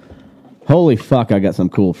 and holy fuck, I got some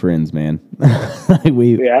cool friends, man.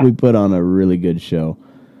 we put on a really good show.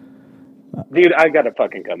 Dude, I gotta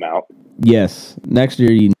fucking come out. Yes, next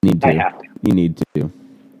year you need to. I have to. You need to.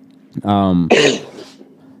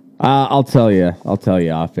 I'll tell you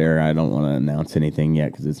off air. I don't want to announce anything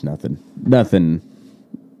yet because it's nothing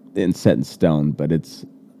in set in stone. But it's,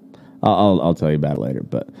 I'll tell you about it later.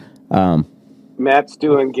 But Matt's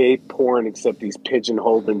doing gay porn, except he's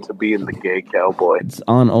pigeonholed into being the gay cowboy. It's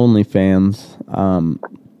on OnlyFans.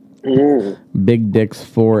 Big dicks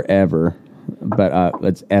forever, but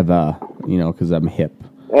it's Eva, because I'm hip.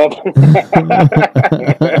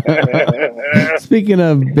 Speaking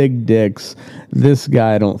of big dicks, this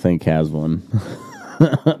guy I don't think has one.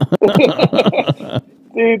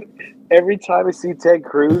 Dude, every time I see Ted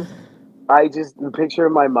Cruz, the picture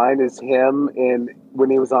in my mind is him and when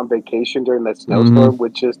he was on vacation during that snowstorm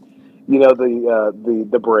with just,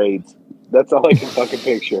 the braids. That's all I can fucking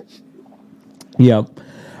picture. Yep.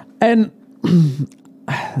 And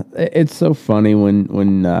it's so funny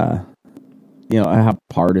when how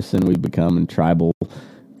partisan we've become and tribal.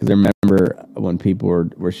 Because I remember when people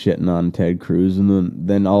were shitting on Ted Cruz, and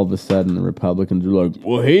then all of a sudden the Republicans were like,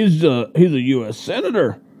 "Well, he's a U.S.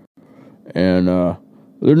 senator, and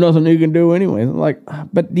there's nothing he can do anyway." I'm like,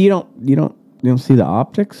 but you don't see the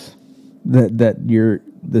optics that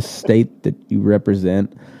the state that you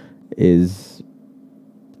represent is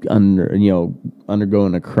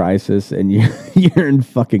undergoing a crisis, and you're in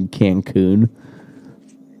fucking Cancun.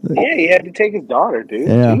 Yeah, he had to take his daughter, dude.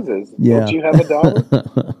 Yeah. Jesus. Yeah. Don't you have a daughter?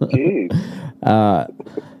 Jeez.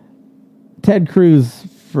 Ted Cruz,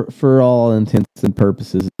 for all intents and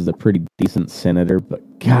purposes, is a pretty decent senator, but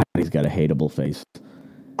God, he's got a hateable face.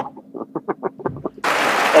 Again,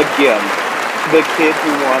 the kid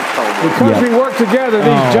who wants homework. Because we work together,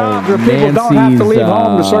 these jobs where people don't have to leave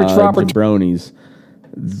home to search for opportunities.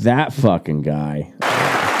 Jabronis. That fucking guy.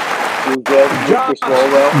 Who's that? Mr.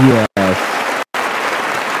 Swalwell? Yes.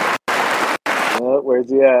 Where's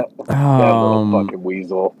he at? That little fucking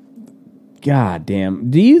weasel. God damn.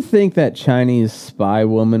 Do you think that Chinese spy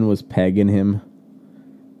woman was pegging him?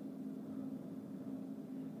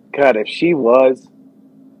 God, if she was.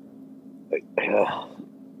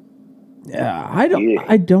 Yeah, I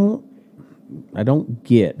don't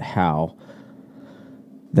get how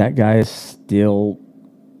that guy is still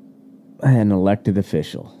an elected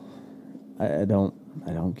official. I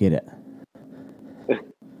don't get it.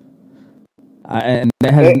 And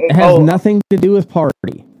that has nothing to do with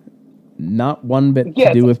party. not one bit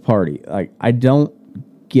to do with party. Like, I don't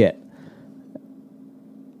get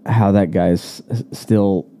how that guy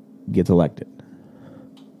still gets elected.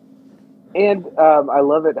 And I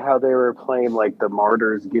love it how they were playing like the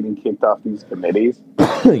martyrs getting kicked off these committees.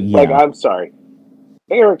 Like, I'm sorry.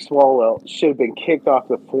 Eric Swalwell should have been kicked off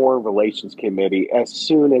the Foreign Relations Committee as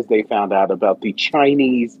soon as they found out about the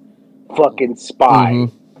Chinese fucking spy.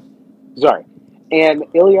 Mm-hmm. Sorry. And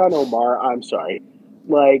Ilhan Omar, I'm sorry.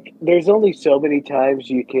 Like, there's only so many times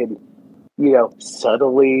you can,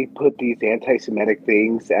 subtly put these anti-Semitic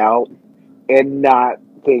things out and not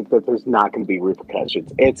think that there's not going to be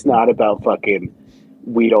repercussions. It's not about fucking,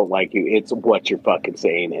 we don't like you. It's what you're fucking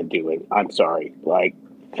saying and doing. I'm sorry. Like,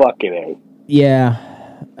 fucking A. Yeah.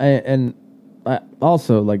 And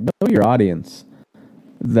also, like, know your audience.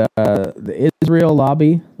 The Israel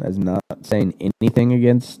lobby is not saying anything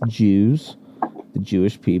against Jews, the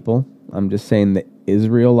Jewish people. I'm just saying the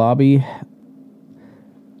Israel lobby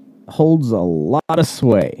holds a lot of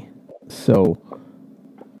sway. So,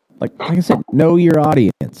 like I said, know your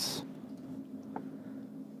audience.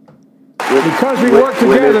 Because we work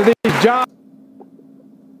together, these jobs.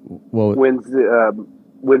 Well, when's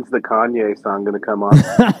the Kanye song going to come on?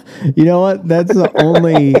 You know what? That's the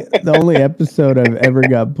only episode I've ever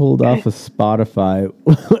got pulled off of Spotify.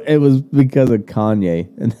 It was because of Kanye,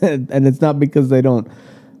 and it's not because they don't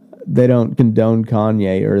condone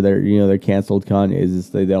Kanye or they're canceled Kanye. It's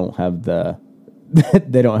just they don't have the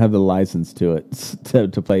license to it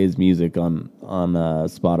to play his music on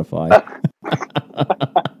Spotify.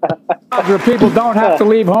 Where people don't have to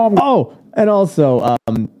leave home. Oh, and also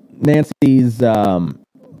Nancy's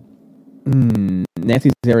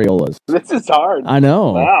areolas. This is hard. I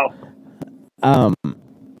know. Wow.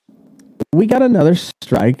 We got another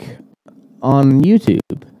strike on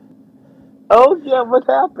YouTube. Oh yeah, what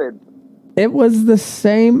happened? It was the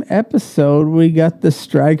same episode we got the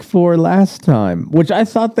strike for last time, which I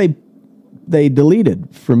thought they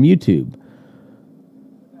deleted from YouTube.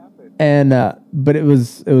 And but it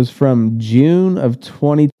was from June of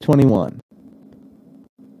 2021.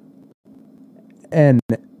 And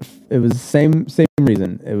it was the same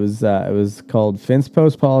reason. It was called Fence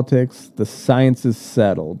Post Politics. The science is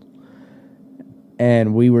settled.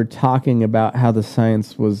 And we were talking about how the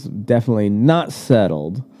science was definitely not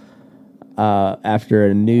settled after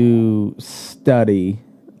a new study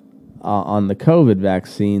on the COVID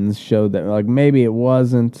vaccines showed that like maybe it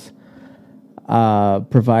wasn't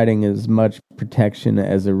providing as much protection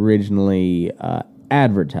as originally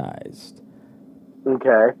advertised.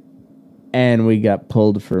 Okay. And we got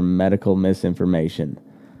pulled for medical misinformation.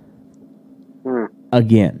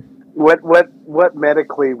 Again. What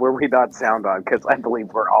medically were we not sound on? Because I believe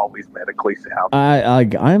we're always medically sound.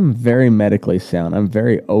 I'm very medically sound. I'm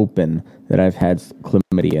very open that I've had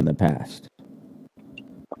chlamydia in the past.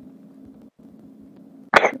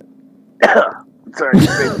 Sorry,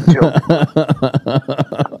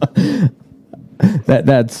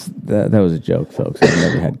 that was a joke, folks. I've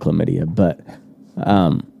never had chlamydia, but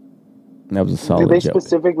that was a solid joke. Did they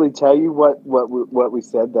specifically tell you what we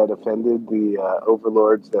said that offended the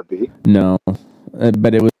overlords that be? No,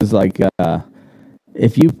 but it was like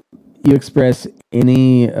if you express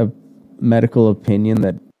any medical opinion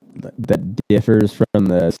that differs from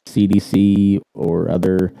the CDC or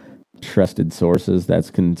other trusted sources, that's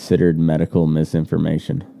considered medical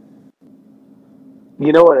misinformation.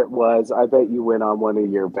 You know what it was? I bet you went on one of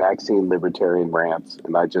your vaccine libertarian rants,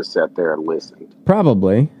 and I just sat there and listened.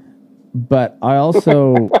 Probably. But I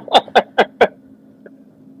also,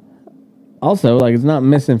 like, it's not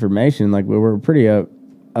misinformation. Like, we were pretty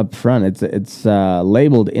upfront. It's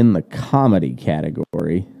labeled in the comedy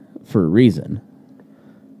category for a reason.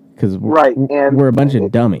 Because we're a bunch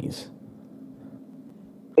of dummies.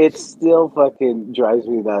 It still fucking drives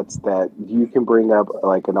me nuts that you can bring up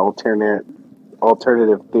like an alternative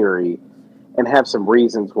theory and have some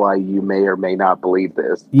reasons why you may or may not believe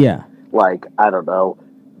this. Yeah. Like, I don't know.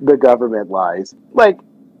 The government lies. Like,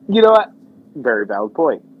 you know what? Very valid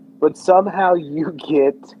point. But somehow you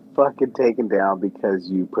get fucking taken down because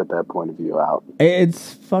you put that point of view out.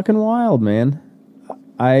 It's fucking wild, man.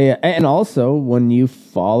 And also, when you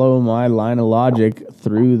follow my line of logic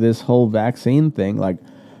through this whole vaccine thing, like,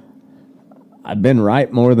 I've been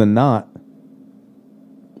right more than not.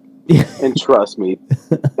 And trust me,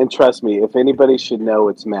 if anybody should know,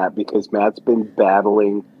 it's Matt, because Matt's been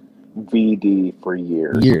battling VD for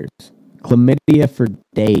years. Chlamydia for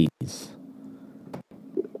days.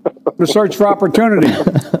 The search for opportunity.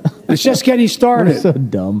 It's just getting started. We're so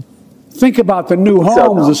dumb. Think about the new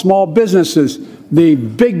homes, the small businesses, the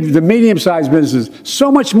medium-sized businesses.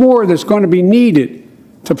 So much more that's going to be needed.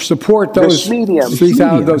 to support those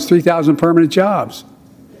 3,000 permanent jobs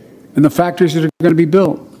and the factories that are going to be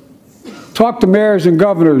built. Talk to mayors and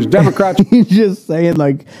governors, Democrats. He's just saying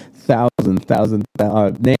like thousand.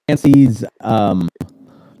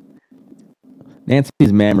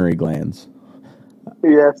 Nancy's mammary glands.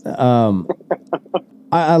 Yes.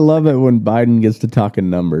 I love it when Biden gets to talking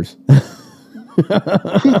numbers.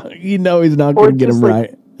 You know he's not going to get them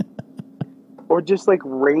right. Or just like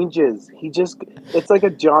ranges. It's like a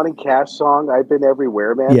Johnny Cash song, I've Been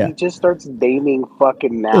Everywhere, man. Yeah. He just starts naming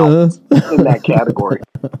fucking nouns in that category.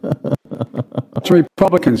 It's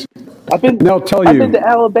Republicans. They'll tell I've you been to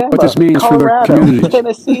Alabama, what this means Colorado, for their communities.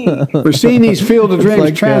 Tennessee. We're seeing these field of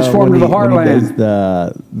dreams transform to the heartland.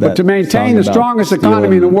 But to maintain the strongest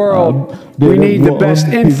economy in the world, we need the best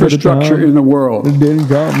infrastructure in the world. Didn't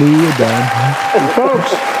got me a dime.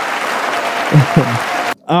 Folks.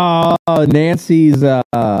 Nancy's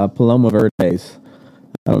Paloma Verdes.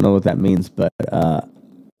 I don't know what that means, but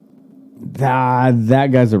that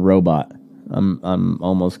guy's a robot. I'm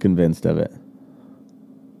almost convinced of it.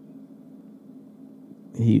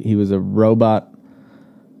 He was a robot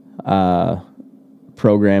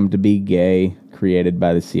programmed to be gay, created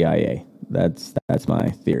by the CIA. That's my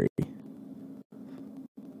theory.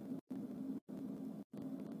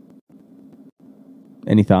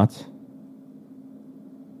 Any thoughts?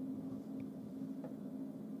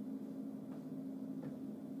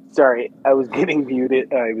 Sorry, I was getting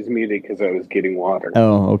muted. I was muted because I was getting water.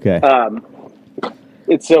 Oh, okay.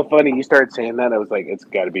 It's so funny. You started saying that. I was like, it's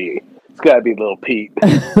got to be Little Pete.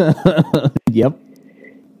 Yep.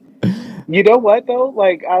 You know what though?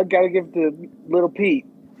 Like, I got to give to Little Pete.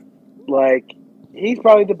 Like, he's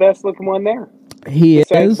probably the best looking one there. He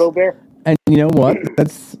is. Beaubert. And you know what?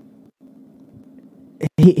 That's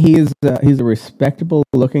he's a respectable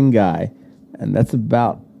looking guy, and that's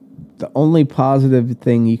about the only positive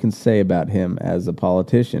thing you can say about him as a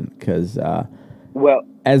politician, because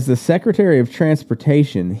as the Secretary of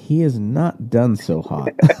Transportation, he has not done so hot.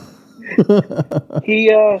 He's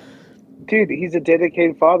a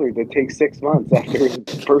dedicated father that takes 6 months after his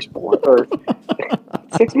firstborn, or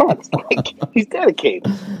 6 months. Like, he's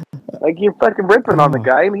dedicated. Like, you're fucking ripping on the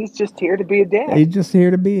guy, and he's just here to be a dad. He's just here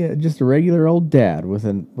to be just a regular old dad with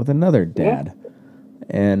another dad,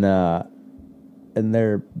 and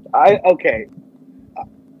they're. I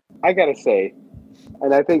gotta say,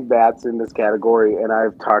 and I think Matt's in this category, and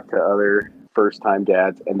I've talked to other first-time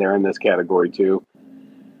dads, and they're in this category too.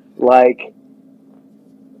 Like,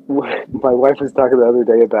 my wife was talking the other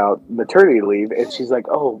day about maternity leave, and she's like,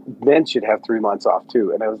 "Oh, men should have 3 months off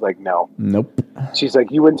too." And I was like, "No, nope." She's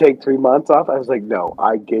like, "You wouldn't take 3 months off?" I was like, "No,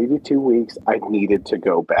 I gave you 2 weeks. I needed to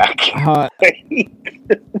go back."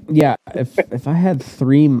 Yeah, if I had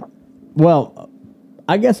well,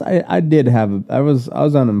 I guess I did have. I was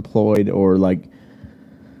unemployed, or like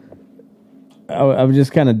I was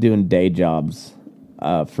just kind of doing day jobs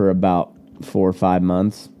for about 4 or 5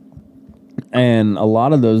 months. And a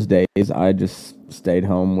lot of those days, I just stayed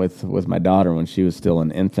home with my daughter when she was still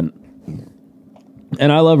an infant.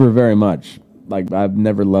 And I love her very much. Like, I've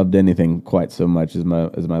never loved anything quite so much as my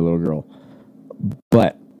little girl.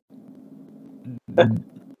 But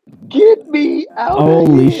get me out!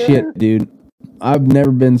 Holy of here. Shit, dude! I've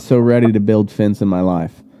never been so ready to build fence in my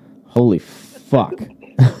life. Holy fuck!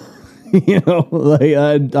 You know, like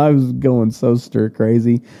I was going so stir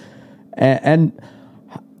crazy, and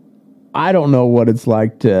I don't know what it's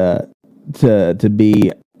like to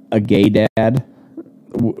be a gay dad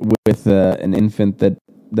with an infant that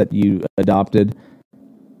you adopted.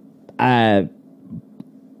 But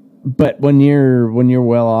when you're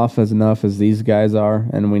well off enough as these guys are,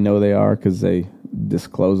 and we know they are because they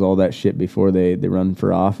disclose all that shit before they run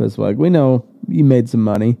for office. Like, we know you made some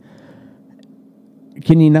money.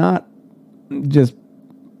 Can you not just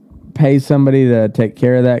pay somebody to take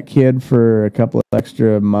care of that kid for a couple of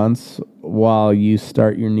extra months while you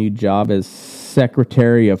start your new job as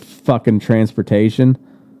Secretary of fucking Transportation?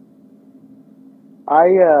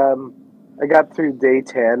 I got through day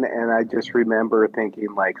 10, and I just remember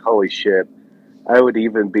thinking, like, holy shit, I would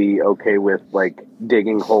even be okay with, like,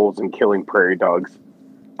 digging holes and killing prairie dogs.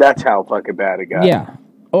 That's how fucking bad it got. Yeah.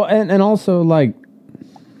 Oh, and also, like,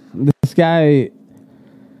 this guy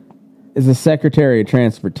is a Secretary of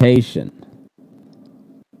Transportation.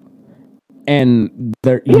 And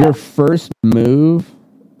your first move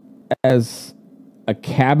as a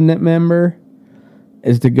cabinet member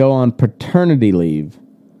is to go on paternity leave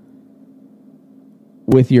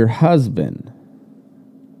with your husband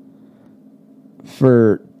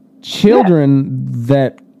for children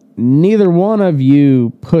that neither one of you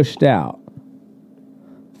pushed out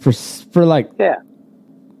for like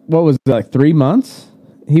what was it, like 3 months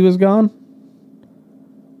he was gone?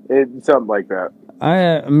 Something like that.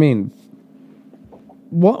 I mean,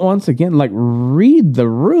 once again, like, read the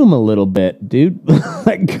room a little bit, dude.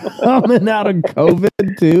 Like, coming out of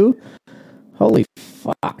COVID, too. Holy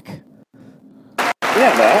fuck.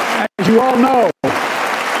 Yeah, man. As you all know,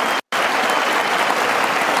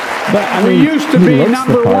 but, I we mean, used to be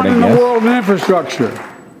number one in the world in infrastructure.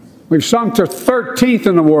 We've sunk to 13th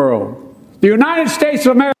in the world. The United States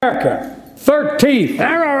of America, 13th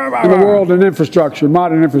in the world in infrastructure,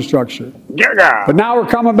 modern infrastructure. But now we're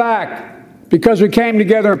coming back because we came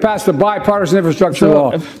together and passed the bipartisan infrastructure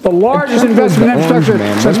law. The largest investment in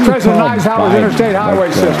infrastructure since President Eisenhower's interstate highway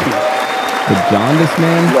system. The jaundice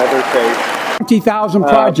man? Leatherface. 20,000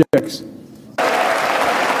 projects.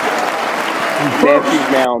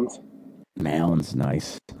 Nancy's Mounds. Mounds,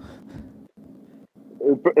 nice.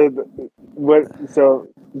 What? So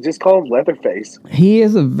just call him Leatherface. He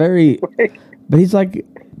is a very, but he's like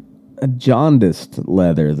a jaundiced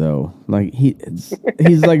leather though. Like he's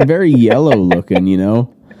like very yellow looking, you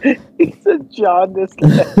know. He's a jaundiced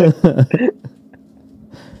leather.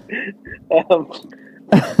 I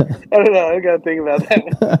don't know. I gotta think about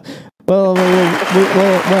that. Well, we'll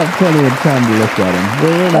have plenty of time to look at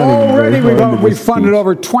him. Already, we've funded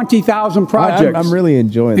over 20,000 projects. I'm really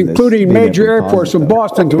enjoying this. Including major airports from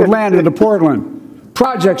Boston to Atlanta to Portland.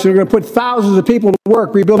 Projects that are going to put thousands of people to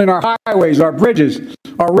work rebuilding our highways, our bridges,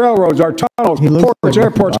 our railroads, our tunnels, ports,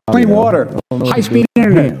 airports, clean water, high-speed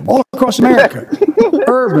internet, all across America.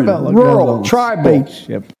 Urban, rural, tribal.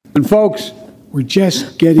 And folks, we're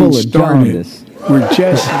just getting started. We're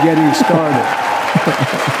just getting started.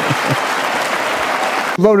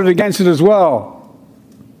 Voted against it as well.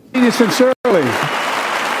 Sincerely.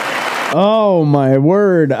 Oh my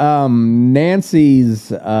word. Nancy's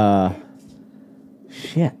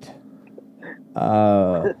Shit.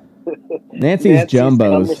 Nancy's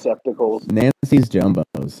Jumbos. Nancy's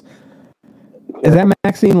Jumbos. Is that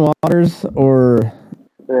Maxine Waters or?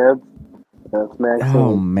 Yeah, that's Maxine.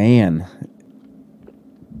 Oh man,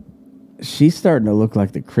 she's starting to look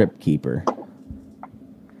like the Crypt Keeper.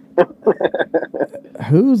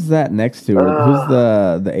 Who's that next to her? Who's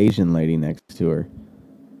the Asian lady next to her?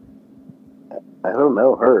 I don't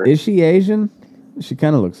know her. Is she Asian? She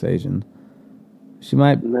kind of looks Asian. She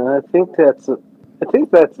might. No, I think that's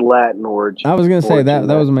Latin origin. I was gonna say that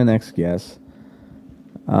was my next guess.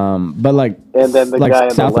 But like, and then the like guy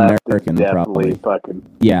on South the left American, is definitely probably. fucking.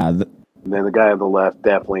 Yeah. And then the guy on the left,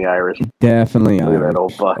 definitely Irish. Definitely Look Irish. at that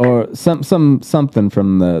old fuck. Or something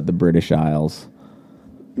from the British Isles.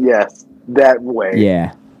 Yes, that way.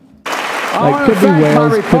 Yeah. Like, could be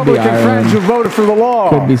Wales, my Republican friends who voted for the law.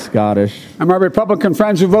 Could be Scottish. And my Republican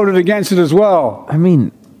friends who voted against it as well. I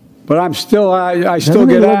mean, but I still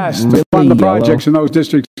get asked to fund the projects in those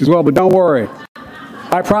districts as well. But don't worry,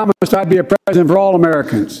 I promised I'd be a president for all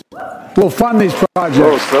Americans. We'll fund these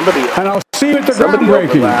projects, and I'll see you at the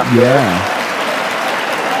groundbreaking. Yeah.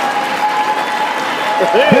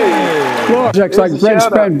 Projects like Brent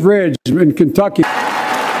Spence Bridge in Kentucky.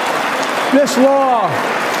 This law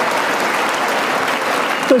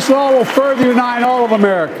will further unite all of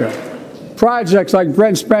America. Projects like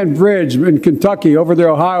Brent Spence Bridge in Kentucky over the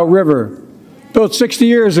Ohio River, built 60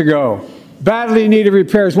 years ago, badly needed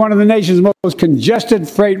repairs, one of the nation's most congested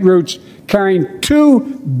freight routes, carrying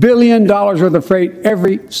 $2 billion worth of freight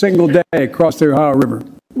every single day across the Ohio River.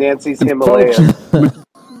 Nancy's Himalaya.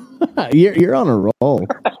 You're on a roll.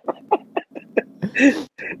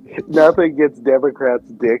 Nothing gets Democrats'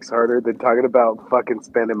 dicks harder than talking about fucking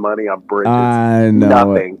spending money on bridges. I know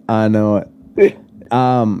Nothing. It. I know it.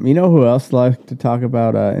 You know who else likes to talk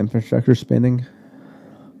about infrastructure spending?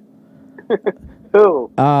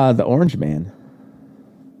 Who? The Orange Man.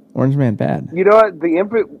 Orange Man bad. You know what?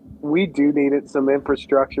 We do need some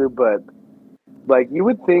infrastructure, but like you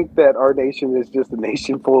would think that our nation is just a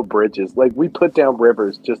nation full of bridges. Like we put down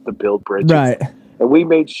rivers just to build bridges. Right. And we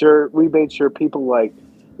made sure people like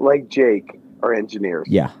Jake are engineers.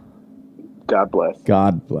 Yeah. God bless.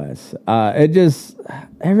 God bless. It just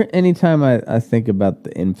anytime I think about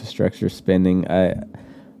the infrastructure spending, I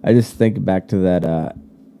just think back to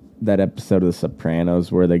that episode of The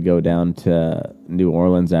Sopranos where they go down to New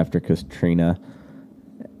Orleans after Katrina,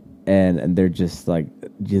 and they're just like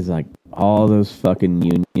all those fucking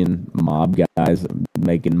union mob guys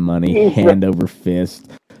making money hand over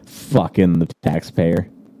fist, fucking the taxpayer.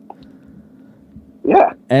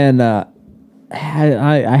 Yeah. And I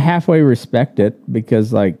halfway respect it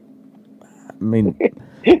because, like, I mean,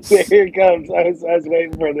 here it comes. I was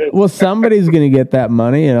waiting for this. Well, somebody's gonna get that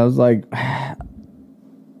money, and I was like,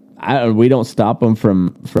 we don't stop them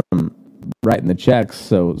from writing the checks.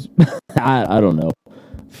 So I don't know.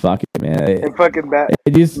 Fuck it, man. And fucking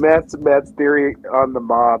Matt's theory on the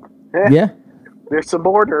mob. Yeah. There's some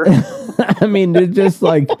order. I mean, they're just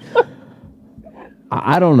like,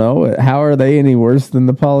 I don't know. How are they any worse than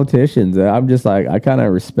the politicians? I'm just like, I kind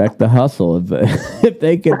of respect the hustle. If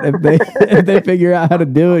they figure out how to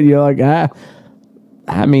do it, you're like,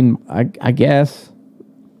 I mean, I guess,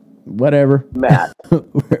 whatever. Matt,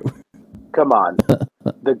 come on.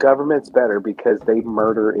 The government's better because they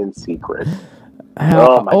murder in secret.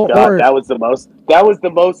 Oh my God, that was the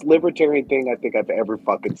most libertarian thing I think I've ever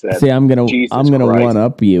fucking said. See, I'm gonna one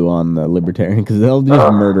up you on the libertarian because they'll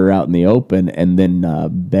just murder out in the open and then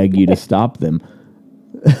beg you to stop them.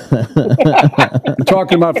 We're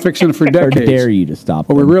talking about fixing it for decades. Or dare you to stop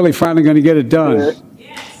but them. We're really finally going to get it done.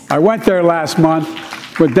 I went there last month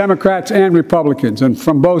with Democrats and Republicans and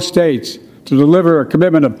from both states to deliver a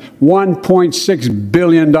commitment of $1.6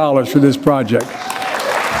 billion for this project.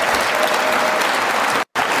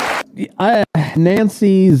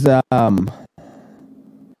 Nancy's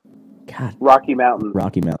Rocky Mountains.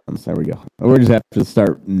 Rocky Mountains. There we go. We're just have to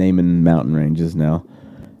start naming mountain ranges now.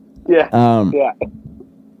 Yeah. Yeah.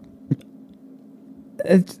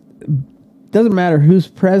 It doesn't matter who's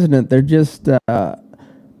president. They're just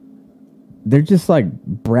like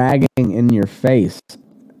bragging in your face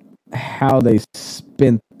how they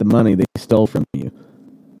spent the money they stole from you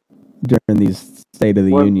during these State of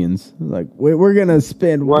the Unions. Like, we're going to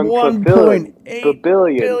spend $1.8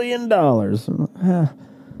 billion.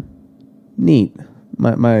 Neat.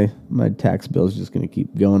 My tax bill is just going to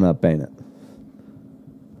keep going up, ain't it?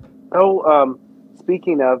 Oh,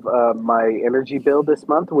 speaking of, my energy bill this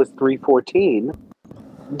month was $314,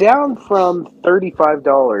 down from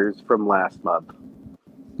 $35 from last month.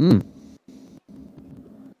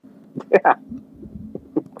 Yeah.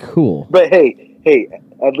 Cool. But hey,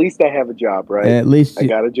 at least I have a job, right? At least I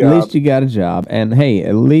got a job. At least you got a job. And hey,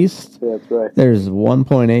 at least that's right. There's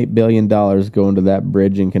 $1.8 billion going to that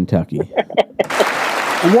bridge in Kentucky.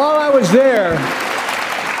 And while I was there,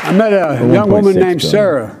 I met a young woman named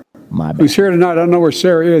Sarah. My bad. Who's here tonight. I don't know where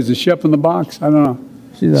Sarah is. Is she up in the box? I don't know.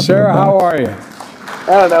 She's up Sarah, in the box. how are you?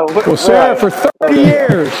 I don't know. Well, Sarah, for 30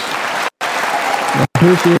 years.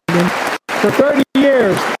 Who's she again? For 30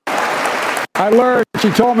 years, I learned, she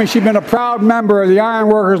told me she'd been a proud member of the Iron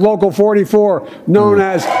Workers Local 44, known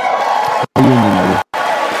as... There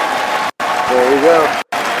you go.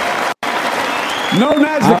 Known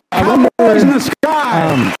as the Cowboys in the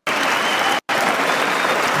Sky.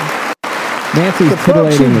 Nancy's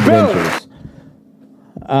titillating adventures.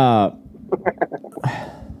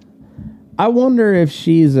 I wonder if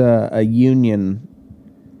she's a union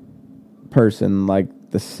person, like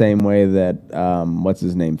the same way that what's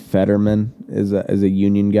his name, Fetterman is a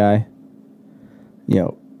union guy. You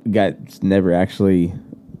know, guy that's never actually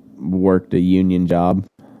worked a union job,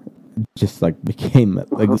 just like became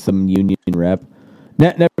like some union rep.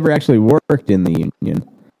 Never actually worked in the union,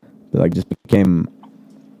 but like just became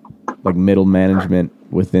like middle management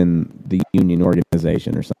within the union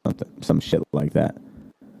organization or something, some shit like that.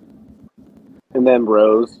 And then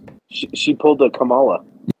Rose, she pulled a Kamala.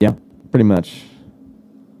 Yeah, pretty much.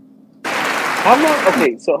 How long?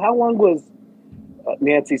 Okay, so how long was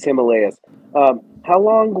Nancy's Himalayas? How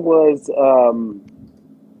long was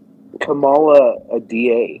Kamala a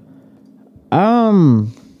DA? I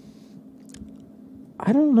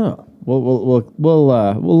don't know.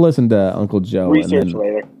 We'll listen to Uncle Joe. Research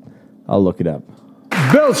later. I'll look it up.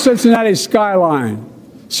 Built Cincinnati's skyline.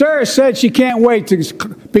 Sarah said she can't wait to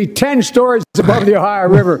be 10 stories above the Ohio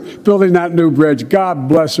River building that new bridge. God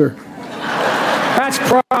bless her. That's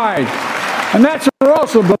pride. And that's what we're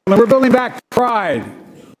also building. We're building back pride.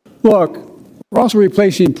 Look, we're also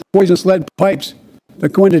replacing poisonous lead pipes that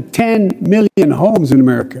go into 10 million homes in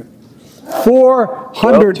America.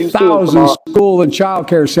 400,000 school and child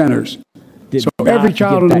care centers. So every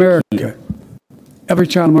child in America can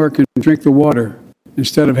drink the water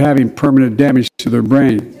instead of having permanent damage to their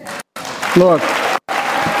brain. Look,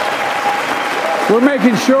 we're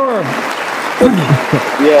making sure.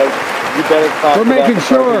 Yeah, you better talk. We're making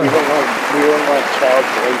sure we don't want child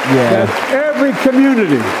that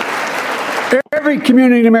every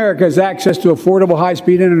community in America has access to affordable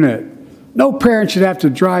high-speed internet. No parent should have to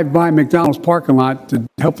drive by McDonald's parking lot to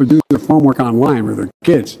help them do their homework online with their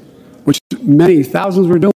kids, which many thousands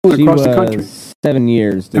were doing across the country. 7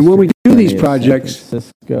 years. And when we do these projects, and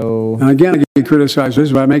again, I get criticized for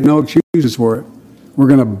this, but I make no excuses for it. We're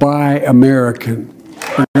going to buy American.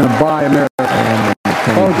 We're going to buy American.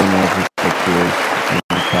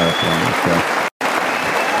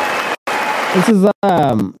 This is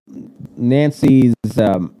Nancy's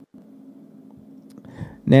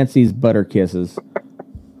Nancy's butter kisses.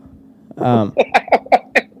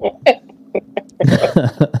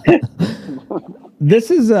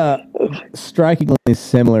 This is strikingly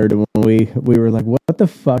similar to when we were like, what the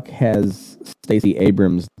fuck has Stacey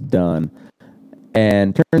Abrams done?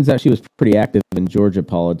 And turns out she was pretty active in Georgia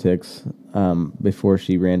politics before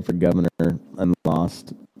she ran for governor and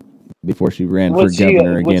lost. Before she ran for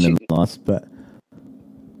governor again and lost. But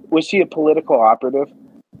was she a political operative?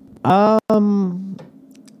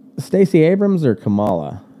 Stacey Abrams or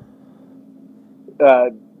Kamala?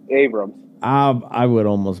 Abrams. I would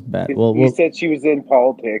almost bet. Well, you said she was in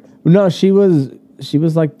politics. No, she was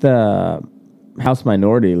like the House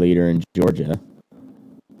Minority Leader in Georgia.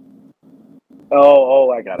 Oh,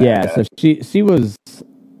 I got it. Yeah, so she was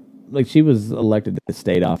elected to the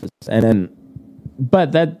state office, and then,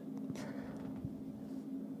 but that,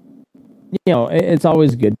 it's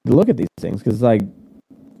always good to look at these things because like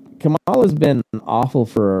Kamala's been awful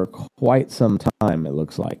for quite some time. It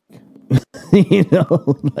looks like.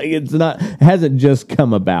 Like it hasn't just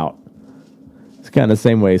come about. It's kind of the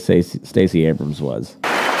same way Stacey Abrams was.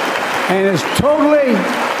 And it's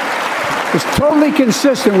totally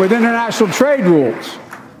consistent with international trade rules.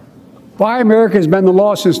 Buy America has been the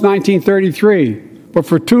law since 1933, but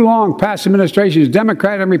for too long, past administrations,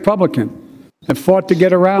 Democrat and Republican, have fought to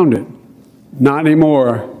get around it. Not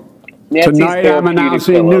anymore. Nancy's Tonight I'm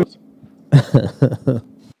announcing new...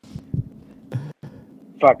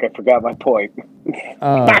 Fuck, I forgot my point.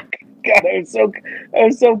 Fuck. God, I was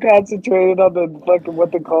so concentrated on the fucking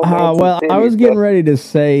what they call. Well, I was getting ready to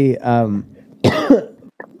say I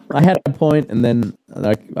had a point, and then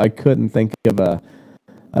I couldn't think of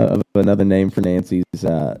another name for Nancy's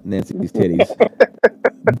titties.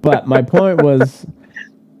 But my point was,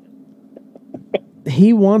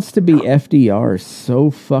 he wants to be FDR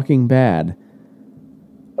so fucking bad.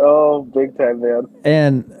 Oh, big time, man.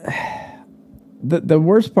 And the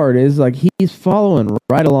worst part is, like, he's following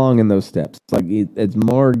right along in those steps. Like, it's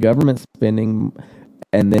more government spending,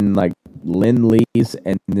 and then, like, Lend-Lease,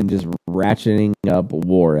 and then just ratcheting up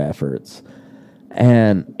war efforts.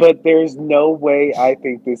 But there's no way I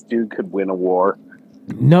think this dude could win a war.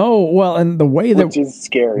 No, well, and the way which is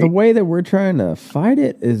scary. The way that we're trying to fight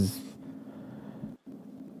it is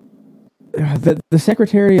the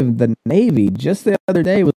Secretary of the Navy just the other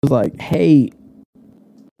day was like, hey,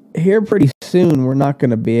 here pretty soon we're not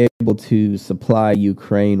going to be able to supply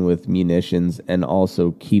Ukraine with munitions and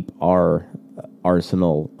also keep our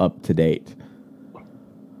arsenal up to date.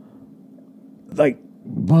 Like,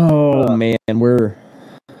 whoa, man, we're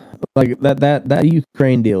like that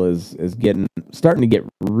Ukraine deal is starting to get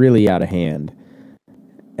really out of hand.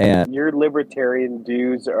 And your libertarian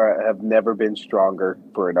dudes have never been stronger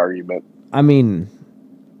for an argument. I mean,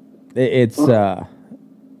 it's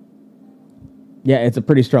it's a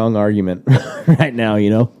pretty strong argument right now,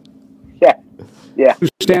 Yeah.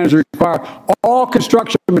 Standards require all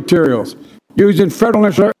construction materials used in federal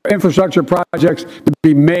infrastructure projects to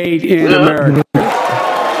be made in America.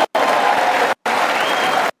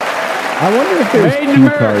 I wonder if there's cue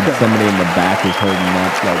cards somebody in the back is holding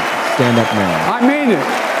up, like, stand up now. I mean it.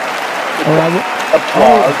 Hold on.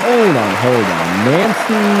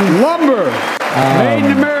 Nancy Lumber, made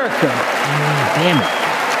in America. Damn it.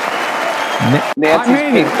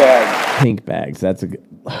 Nancy's pink bags. Pink bags. That's a good.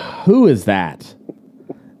 Who is that?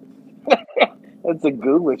 That's a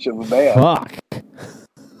ghoulish of a man. Fuck.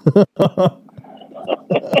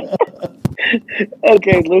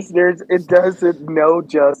 Okay, listeners, it does it no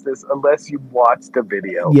justice unless you watch the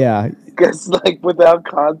video. Yeah. Because, like, without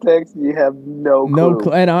context, you have no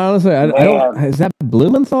clue. And honestly, I don't. Is that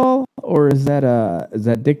Blumenthal or is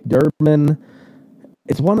that Dick Durbin?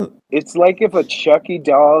 It's one of. It's like if a Chucky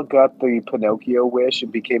doll got the Pinocchio wish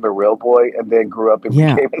and became a real boy, and then grew up and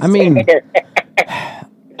became a senator.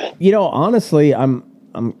 Honestly, I'm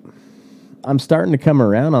starting to come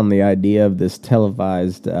around on the idea of this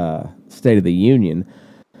televised State of the Union,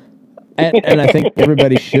 and I think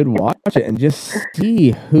everybody should watch it and just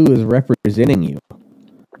see who is representing you.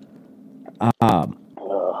 And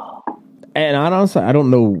honestly, I don't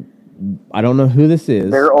know who this is.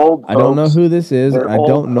 They're old. I don't know who this is. They're I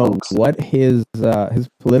don't know folks. what his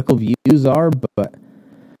political views are. But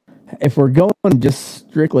if we're going just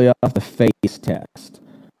strictly off the face test,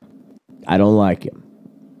 I don't like him.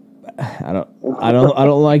 I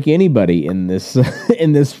don't like anybody in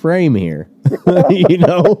this frame here. If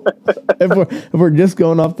we're just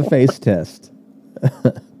going off the face test.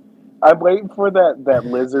 I'm waiting for that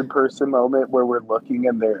lizard person moment where we're looking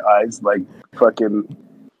and their eyes like fucking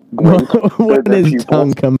blink. When his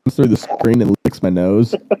tongue comes through the screen and licks my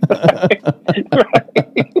nose. Right.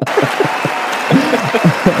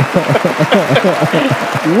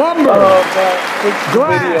 lumber,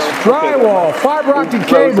 glass, drywall, fiber optic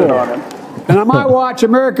cable. And on my watch,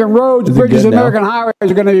 American roads, bridges, American highways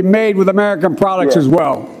are going to be made with American products as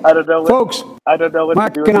well. I don't know, folks. I don't know what my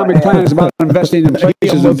to do with economic plan is about investing in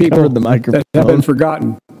places and people that have been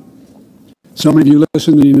forgotten. So many of you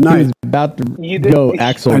listen to me tonight. He's about to go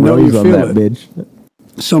Axl Rose on that bitch.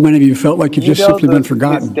 So many of you felt like you've just simply been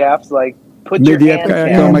forgotten. Staff's like, put your hands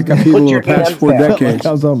down. Like people over the past 4 decades. Like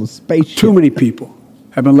I was on a spaceship. Too many people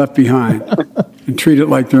have been left behind and treated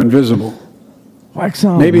like they're invisible.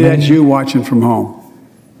 Maybe that's you watching from home.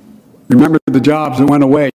 Remember the jobs that went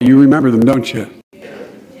away. You remember them, don't you?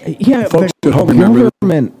 Yeah, folks at home remember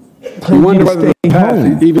them. You wonder whether the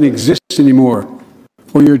path even exists anymore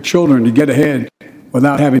for your children to get ahead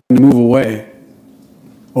without having to move away.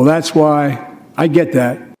 Well, that's why I get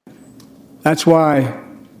that. That's why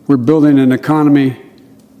we're building an economy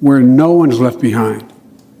where no one's left behind.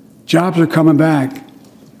 Jobs are coming back.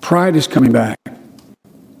 Pride is coming back.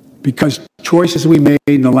 Because choices we made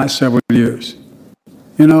in the last several years.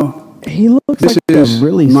 You know, this is,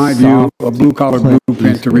 in my view, a blue-collar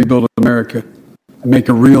blueprint to rebuild America and make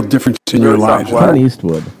a real difference in your lives. Clint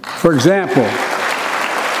Eastwood. For example,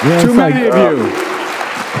 too many of you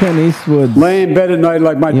Clint Eastwood lay in bed at night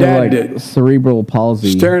like my dad did. Cerebral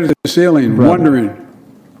palsy. Staring at the ceiling, wondering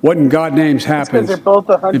what in God's names happens if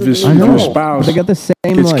your spouse they got the same,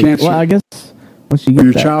 gets cancer. Well, I guess once you get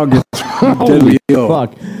your child gets deadly ill.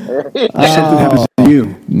 Fuck. Something happens to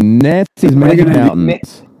you. Nancy's making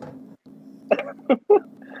mountains.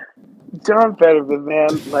 John Fetterman, man,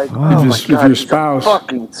 like, if your spouse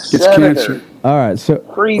gets cancer. All right, so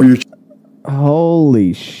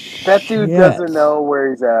holy shit. That dude doesn't know where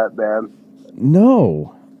he's at, man.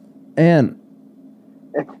 No. And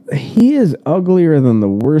he is uglier than the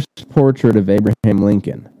worst portrait of Abraham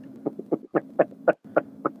Lincoln.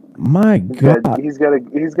 My God. He's got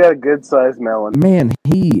a good sized melon. Man,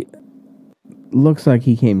 he looks like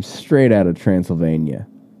he came straight out of Transylvania.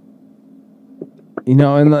 You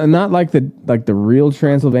know, and not like the real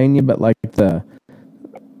Transylvania, but like the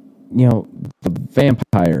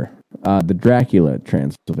vampire, the Dracula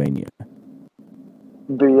Transylvania.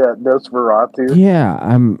 The Nosferatu.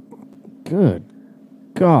 Yeah, good.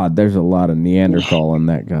 God, there's a lot of Neanderthal in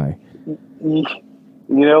that guy. You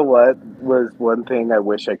know what was one thing I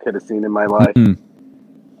wish I could have seen in my life?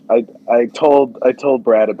 I told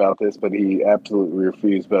Brad about this, but he absolutely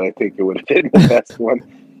refused. But I think it would have been the best one.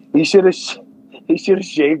 He should have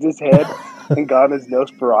shaved his head and gone as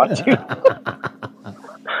Nosferatu.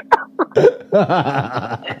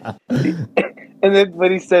 And then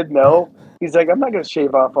when he said no, he's like, I'm not going to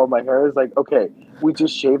shave off all my hair. It's like, okay, we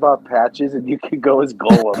just shave off patches and you can go as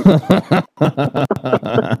Gollum.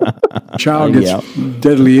 Child gets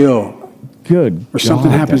deadly ill. Good. Or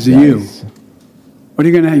something happens to you. What are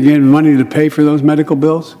you going to have? You get money to pay for those medical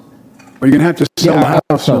bills? Or you're going to have to sell the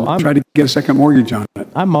house and try to get a second mortgage on it?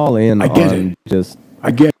 I'm all in. I get it.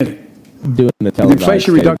 I get it. Doing the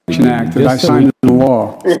Inflation Reduction Act that I signed into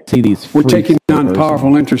law. We're taking on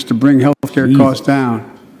powerful interest to bring healthcare costs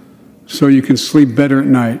down so you can sleep better at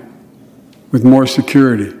night with more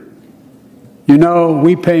security. You know,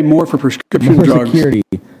 we pay more for prescription drugs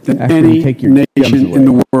than any nation in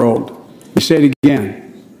the world. Let me say it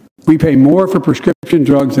again. We pay more for prescription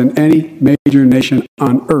drugs than any major nation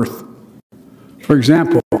on earth. For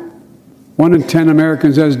example, 1 in 10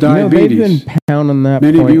 Americans has diabetes. They've been pounding that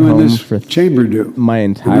Many of you in this for chamber do. My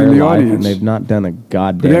entire life, and they've not done a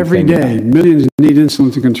goddamn thing. But every day, millions need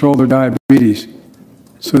insulin to control their diabetes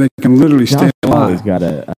so they can literally stay alive. He's got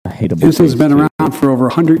a hateable Insulin's been around for over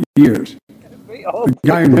 100 years. The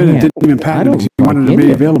guy who invented it didn't even patent it. He wanted it to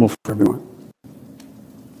be available for everyone.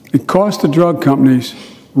 It cost the drug companies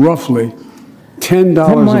roughly $10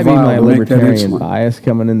 a vial to make that insulin. Bias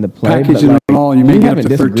coming into play, packaging and all, you may get up to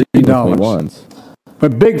 $13.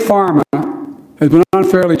 But Big Pharma has been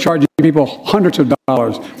unfairly charging people hundreds of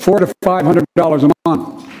dollars, $400 to $500 a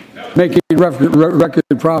month, making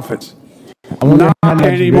record profits. Not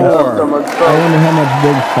anymore. I wonder how much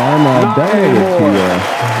Big Pharma donated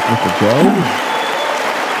to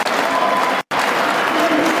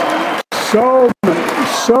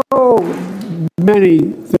So many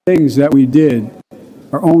things that we did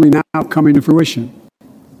are only now coming to fruition.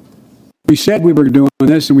 We said we were doing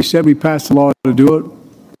this, and we said we passed the law to do it,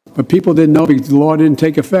 but people didn't know because the law didn't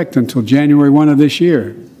take effect until January 1 of this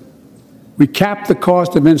year. We capped the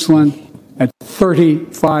cost of insulin at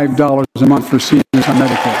 $35 a month for seniors on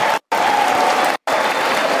Medicare.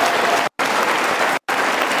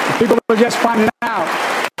 People are just finding out.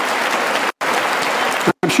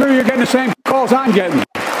 I'm sure you're getting the same calls I'm getting.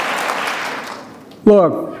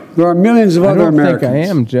 Look, There are millions of other Americans. I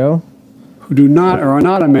am, Joe. Who do not or are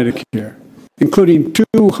not on Medicare, including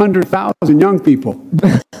 200,000 young people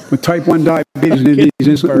with type 1 diabetes and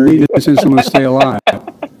need this insulin to stay alive.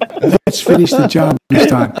 Let's finish the job this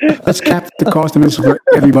time. Let's cap the cost of insulin for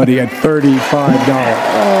everybody at $35.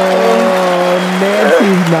 Oh,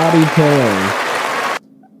 Nancy's naughty tale.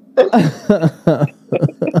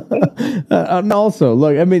 And also,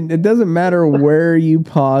 look, I mean, it doesn't matter where you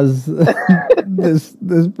pause this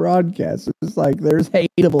broadcast. It's like there's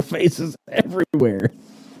hateable faces everywhere.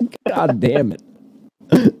 God damn it.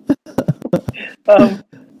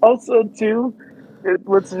 Also, too,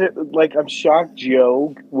 I'm shocked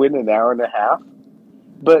Joe went an hour and a half.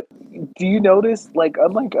 But do you notice, like,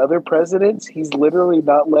 unlike other presidents, he's literally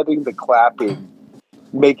not letting the clapping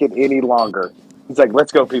make it any longer. He's like,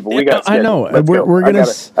 "Let's go, people. We got." I know. We're gonna.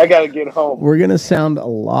 I gotta get home. We're gonna sound a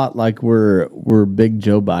lot like we're big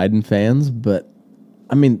Joe Biden fans, but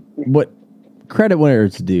I mean, what credit where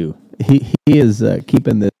it's due. He is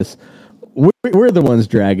keeping this. We're the ones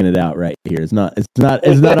dragging it out right here. It's not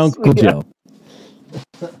Uncle Joe.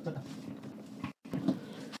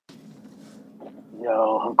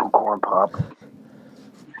 Yo, Uncle Corn Pop.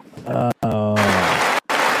 Oh.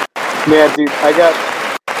 Man, dude, I got.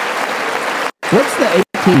 What's the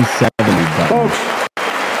 1870 button? Folks,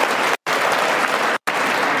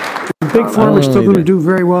 the big farmers still going to do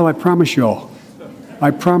very well. I promise y'all.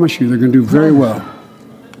 I promise you, they're going to do very well.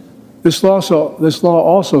 This law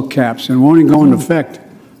also caps and won't even go into effect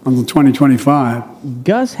until 2025.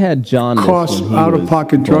 Gus had jaundice. Costs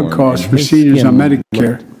out-of-pocket drug costs for seniors on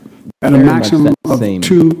Medicare at a maximum of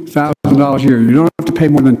 $2,000 a year. You don't have to pay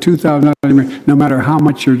more than $2,000 a year, no matter how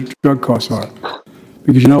much your drug costs are.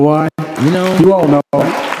 Because you know why? You all know.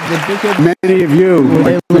 Many of you,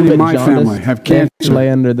 like many of my family, have cancer. Lay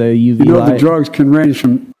under the UV light. The drugs can range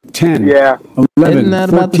from 10, 11,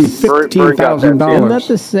 $14,000. Isn't that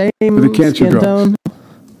the same for the cancer drugs?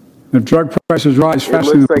 If drug prices rise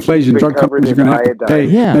faster than inflation, drug companies are going to have to pay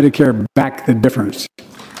Medicare back the difference.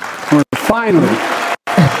 Or finally,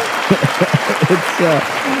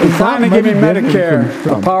 it's finally giving Medicare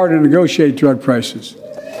the power to negotiate drug prices.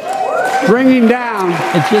 Bringing down.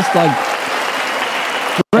 It's just like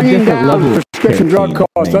bringing down prescription drug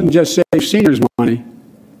costs doesn't just save seniors money.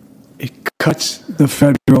 It cuts the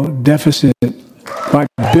federal deficit by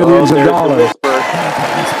billions of dollars.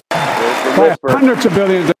 By hundreds of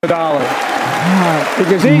billions of dollars.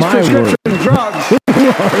 Because these prescription drugs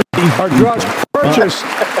are drugs purchased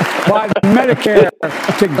by Medicare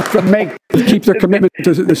to keep their commitment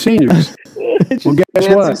to the seniors. Well, guess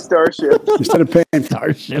what? Starships. Instead of paying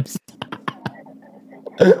starships.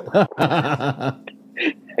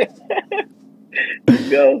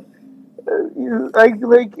 No. Like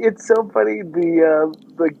it's so funny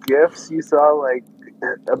the gifs you saw, like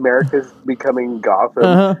America's becoming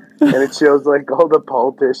Gotham, and it shows like all the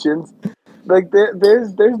politicians. Like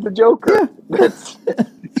there's the Joker.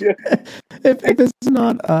 Yeah. if it's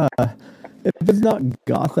not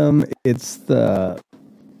Gotham, it's the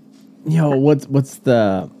what's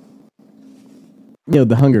the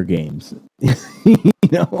the Hunger Games. It's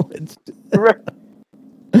right.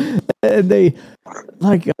 And they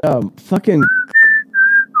like fucking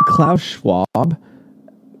Klaus Schwab.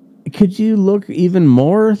 Could you look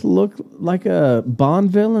like a Bond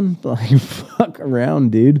villain? Like fuck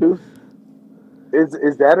around, dude.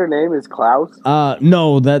 Is that her name? Is Klaus?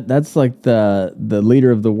 No, that's like the leader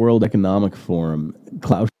of the World Economic Forum,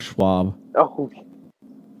 Klaus Schwab. Oh,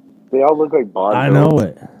 they all look like Bond. I villains. know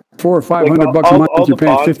it. $400 or $500 a month. You're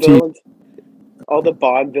paying 15. All the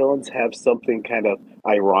Bond villains have something kind of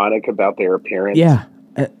ironic about their appearance. Yeah,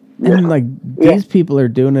 and like these people are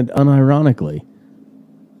doing it unironically.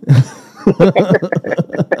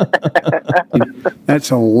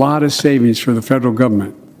 That's a lot of savings for the federal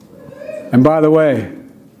government. And by the way,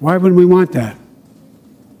 why wouldn't we want that?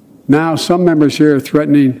 Now some members here are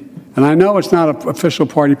threatening, and I know it's not an official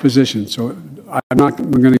party position, so I'm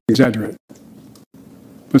going to exaggerate,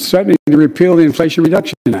 but threatening to repeal the Inflation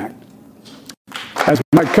Reduction Act. As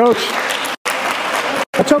my coach,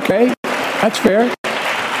 that's okay. That's fair.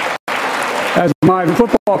 As my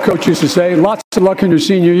football coach used to say, lots of luck in your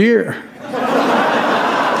senior year.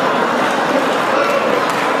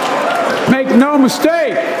 Make no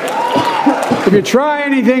mistake, if you try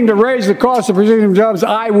anything to raise the cost of prescription drugs,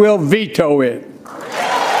 I will veto it.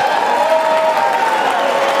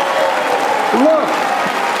 Look.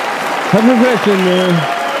 Have a question,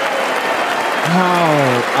 man.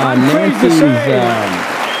 How Nancy's, the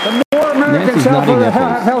more Americans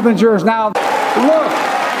have health insurance now. Look.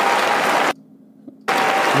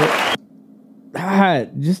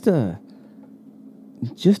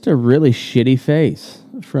 just a really shitty face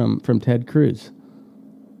from Ted Cruz.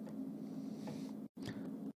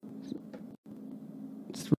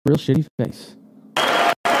 It's a real shitty face.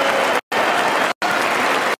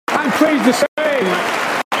 I'm pleased to say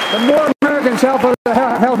that more Americans have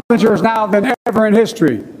health insurance now than ever in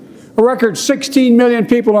history. A record 16 million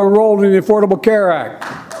people are enrolled in the Affordable Care Act.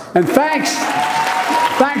 And thanks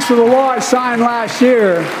to the law I signed last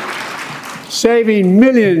year,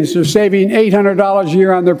 millions are saving $800 a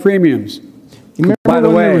year on their premiums. By the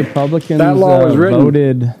way, Republicans that law was written,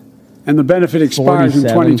 voted and the benefit expires in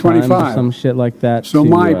 2025. Some shit like that. So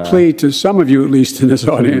my plea to some of you, at least in this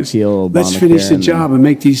audience, let's finish the job and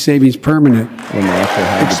make these savings permanent.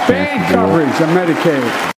 Expand coverage of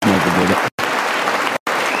Medicaid. Never did it.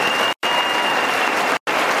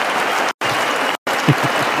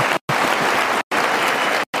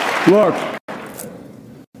 Look,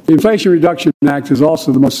 the Inflation Reduction Act is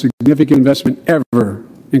also the most significant investment ever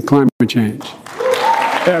in climate change.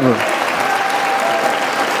 Ever.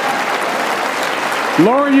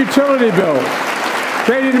 Lowering utility bills,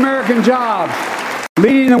 creating American jobs,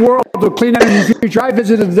 leading the world to a clean energy future. I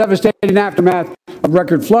visited the devastating aftermath of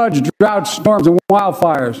record floods, droughts, storms, and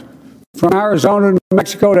wildfires from Arizona to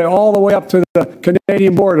Mexico to all the way up to the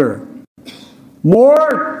Canadian border.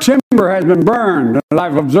 More timber has been burned, as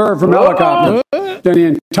I've observed from helicopters, than the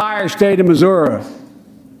entire state of Missouri.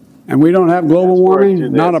 And we don't have global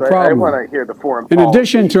warming? Not a problem. I want to hear the foreign In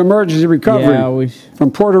addition to emergency recovery,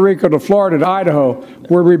 from Puerto Rico to Florida to Idaho,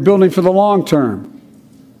 we're rebuilding for the long term.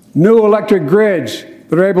 New electric grids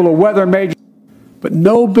that are able to weather major... But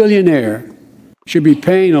no billionaire should be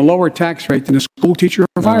paying a lower tax rate than a school teacher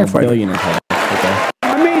or firefighter. Billionaire.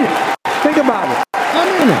 I mean it. Think about it. I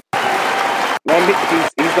mean it.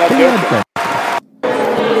 He's not joking.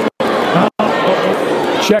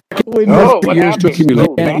 Check years to accumulate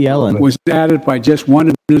was added by just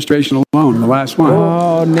one administration alone, the last one.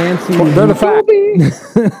 Oh, Nancy. They're the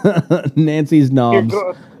fact. Nancy's knobs.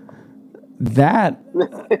 That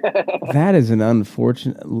is an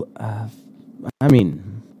unfortunate... I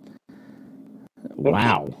mean...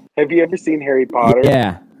 Wow. Have you ever seen Harry Potter?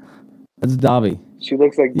 Yeah. That's Dobby. She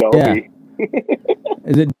looks like Dobby. Yeah.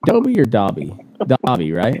 Is it Dobby or Dobby?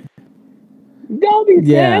 Dobby, right? Dobby,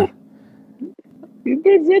 yeah. You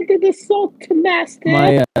presented the salt to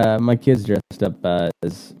master. My kids dressed up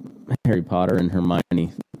as Harry Potter and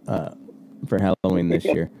Hermione for Halloween this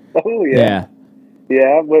year. Oh yeah.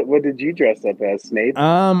 Yeah. What did you dress up as, Snape?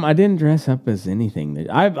 I didn't dress up as anything.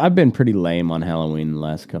 I've been pretty lame on Halloween the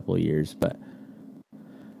last couple of years, but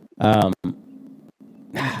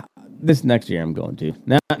this next year I'm going to.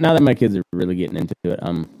 Now that my kids are really getting into it,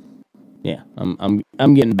 I'm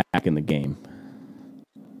getting back in the game.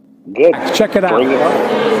 Good. Check it out. Bring it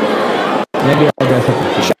on. Maybe I'll dress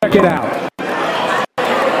up. Check it out.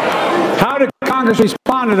 How did Congress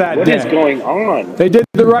respond to that debt? What is going on? They did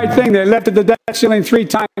the right thing. They lifted the debt ceiling 3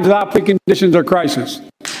 times without preconditions or crisis.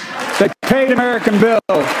 They paid American bills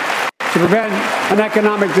to prevent an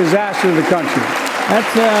economic disaster in the country.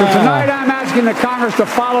 So tonight I'm asking the Congress to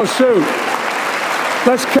follow suit.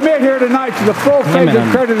 Let's commit here tonight to the full faith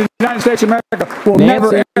and credit of the United States of America will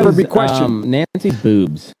never, ever be questioned. Nancy's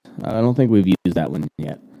boobs. I don't think we've used that one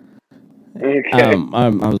yet. Okay. I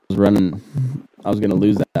was running. I was going to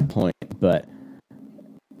lose that point, but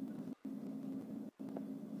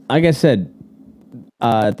like I said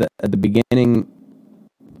at the beginning,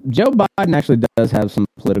 Joe Biden actually does have some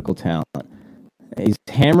political talent. He's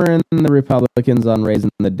hammering the Republicans on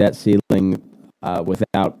raising the debt ceiling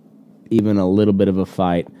without even a little bit of a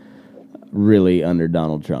fight, really, under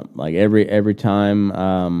Donald Trump. Like every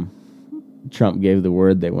time Trump gave the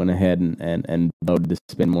word, they went ahead and voted to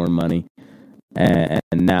spend more money. And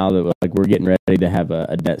now that we're getting ready to have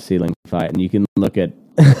a debt ceiling fight, and you can look at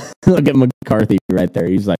McCarthy right there.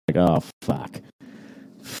 He's like, oh fuck.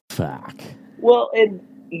 Well, and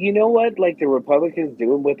you know what? Like the Republicans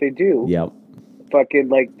doing what they do. Yep. Fucking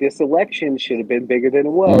like this election should have been bigger than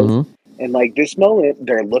it was. Mm-hmm. And like this moment,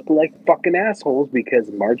 they're looking like fucking assholes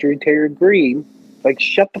because Marjorie Taylor Greene, like,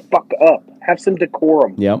 shut the fuck up. Have some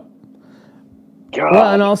decorum. Yep. God.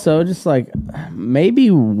 Well, and also just like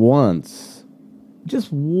maybe once,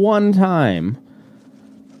 just one time,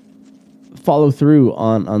 follow through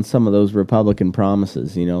on some of those Republican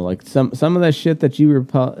promises. You know, like some of that shit that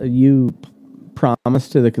you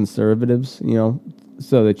promised to the conservatives. You know,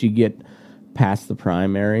 so that you get past the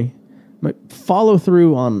primary. But follow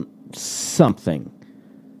through on something.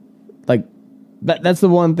 Like that's the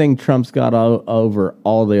one thing Trump's got over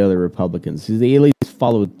all the other Republicans. He at least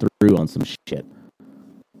followed through on some shit.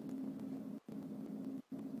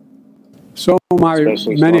 So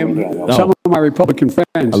some of my Republican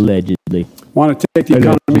friends allegedly want to take the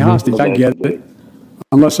economy hostage. I get it,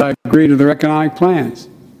 unless I agree to their economic plans.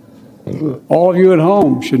 All of you at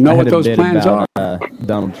home should know what those plans are.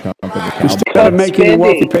 Donald Trump. Instead of making the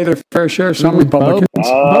wealthy pay their fair share, some Republicans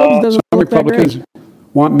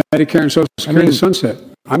want Medicare and Social Security to sunset.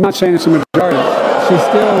 I'm not saying it's a majority. She's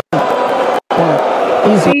still.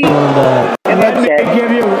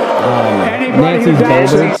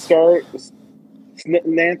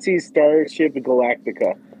 Nancy Starship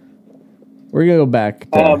Galactica. We're gonna go back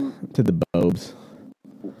to the Bobes.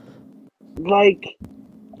 Like,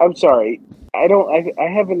 I'm sorry,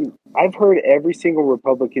 I've heard every single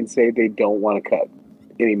Republican say they don't want to cut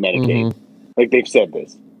any Medicaid. Mm-hmm. Like, they've said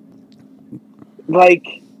this.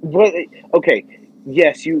 Like, what? Okay,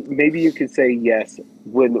 yes, maybe you could say yes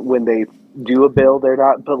when they do a bill, they're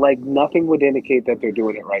not, but like nothing would indicate that they're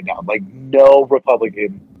doing it right now. Like, no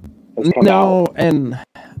Republican has come out. And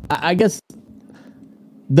I guess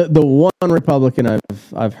the one Republican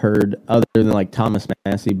I've heard, other than like Thomas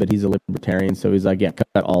Massie, but he's a libertarian, so he's like, yeah,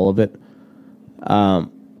 cut all of it.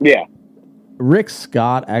 Yeah. Rick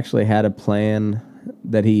Scott actually had a plan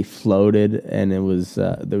that he floated, and it was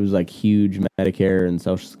there was like huge Medicare and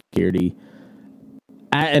Social Security.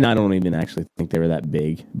 And I don't even actually think they were that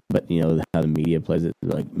big, but you know how the media plays it,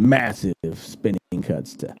 like massive spending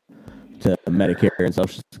cuts to Medicare and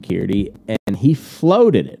Social Security, and he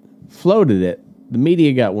floated it. The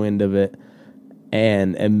media got wind of it,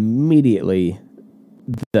 and immediately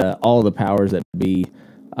all the powers that be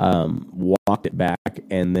walked it back,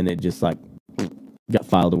 and then it just like got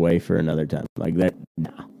filed away for another time. Like that,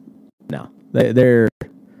 no,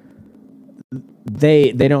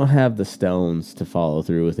 they don't have the stones to follow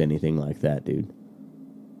through with anything like that, dude.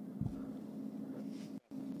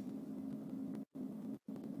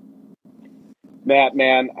 Matt,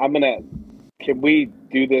 man, can we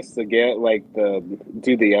do this again? Like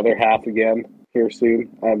do the other half again here soon?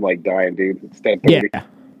 I'm like dying, dude. It's 10:30. Yeah.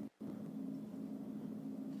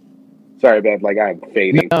 Sorry, man. Like, I'm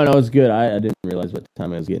fading. No, it's good. I didn't realize what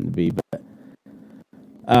time I was getting to be, but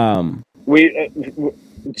we've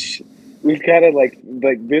got to like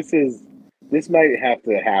this might have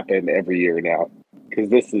to happen every year now, because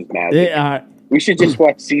this is magic. We should just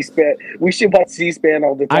watch C-SPAN. We should watch C-SPAN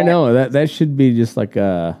all the time. I know that should be just like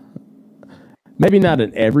maybe not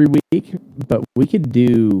an every week, but we could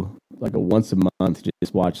do like a once a month.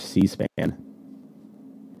 Just watch C-SPAN.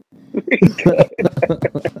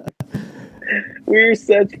 We're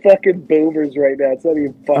such fucking boomers right now. It's not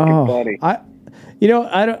even fucking funny.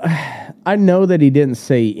 I know that he didn't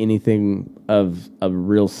say anything of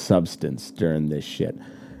real substance during this shit,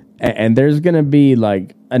 and there's gonna be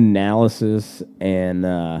like analysis and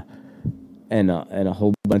a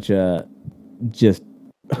whole bunch of just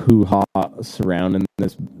hoo-ha surrounding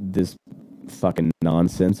this fucking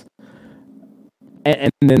nonsense.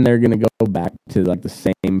 And then they're going to go back to like the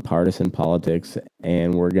same partisan politics,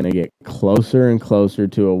 and we're going to get closer and closer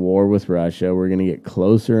to a war with Russia. We're going to get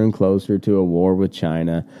closer and closer to a war with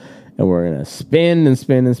China, and we're going to spin and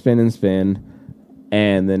spin and spin and spin.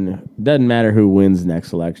 And then it doesn't matter who wins the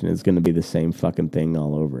next election. It's going to be the same fucking thing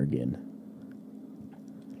all over again.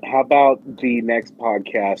 How about the next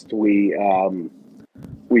podcast we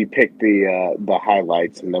pick the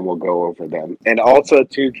highlights, and then we'll go over them. And also,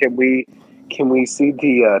 too, can we see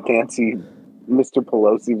the Nancy Mr.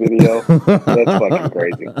 Pelosi video? That's fucking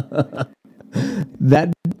crazy.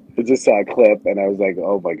 I just saw a clip, and I was like,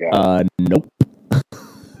 oh my god. Nope.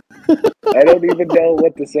 I don't even know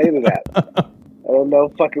what to say to that. I don't know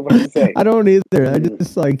fucking what to say. I don't either. I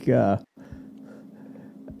just like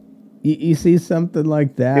you see something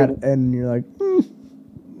like that, and you're like,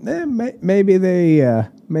 maybe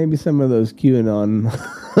maybe some of those QAnon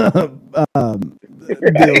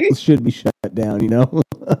deals should be shut down, you know?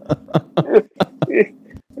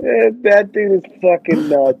 That dude is fucking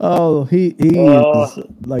nuts. Oh, he is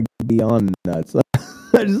like beyond nuts.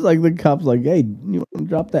 Just like the cops, like, hey, you want to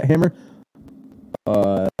drop that hammer?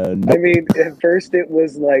 Nope. I mean, at first it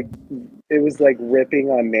was like ripping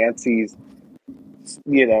on Nancy's,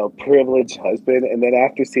 privileged husband, and then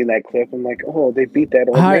after seeing that clip, I'm like, oh, they beat that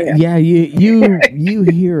old man. Yeah, you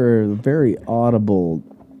hear a very audible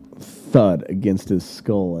thud against his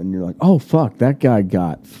skull, and you're like, oh fuck, that guy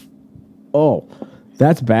got. Oh,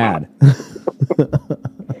 that's bad.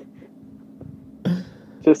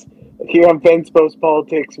 Just here on Ben's Post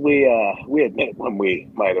Politics, we admit when we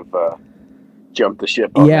might have jumped the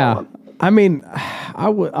ship on that one. I mean, I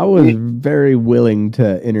was very willing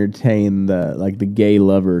to entertain the gay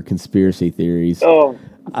lover conspiracy theories. Oh,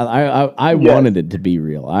 I wanted it to be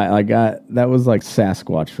real. I got that was like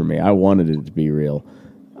Sasquatch for me. I wanted it to be real,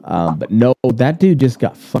 but no, that dude just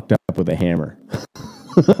got fucked up with a hammer.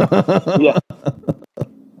 Yeah.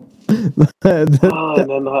 And then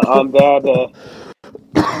on that,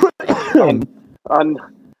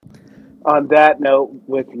 on that note,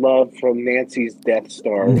 with love from Nancy's Death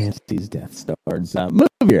Stars. Nancy's Death Stars. Move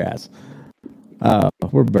your ass.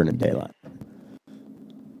 We're burning daylight.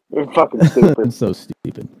 We're fucking stupid. I'm so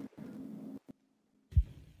stupid.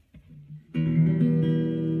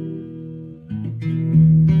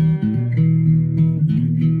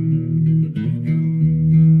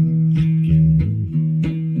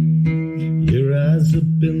 Your eyes up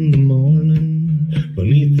in the morning,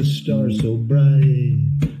 beneath the stars so bright.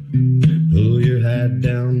 Pull your hat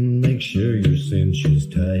down, make sure your cinch is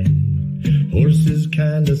tight. Horse is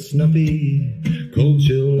kinda snuffy, cold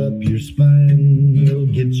chill up your spine. We'll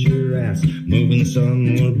get your ass moving,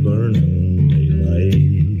 son, we're burning daylight.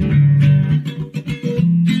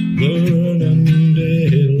 Burning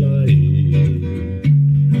daylight.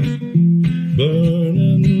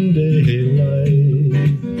 Burning daylight.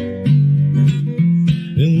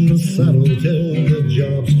 In the saddle till the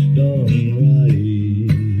job's done right.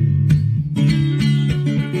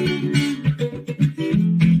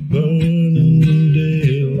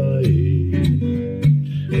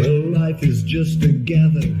 Just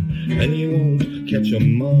together, and you won't catch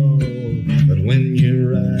 'em all. But when you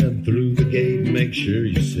ride through the gate, make sure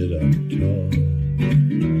you sit up tall.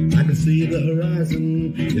 I can see the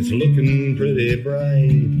horizon, it's looking pretty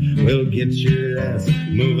bright. Well, get your ass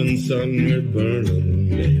moving, son, we're burning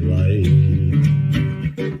daylight.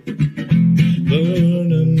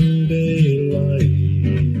 Burning daylight.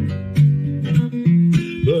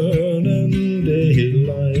 Burning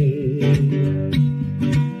daylight.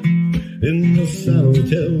 In the saddle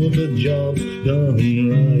till the job's done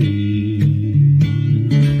right.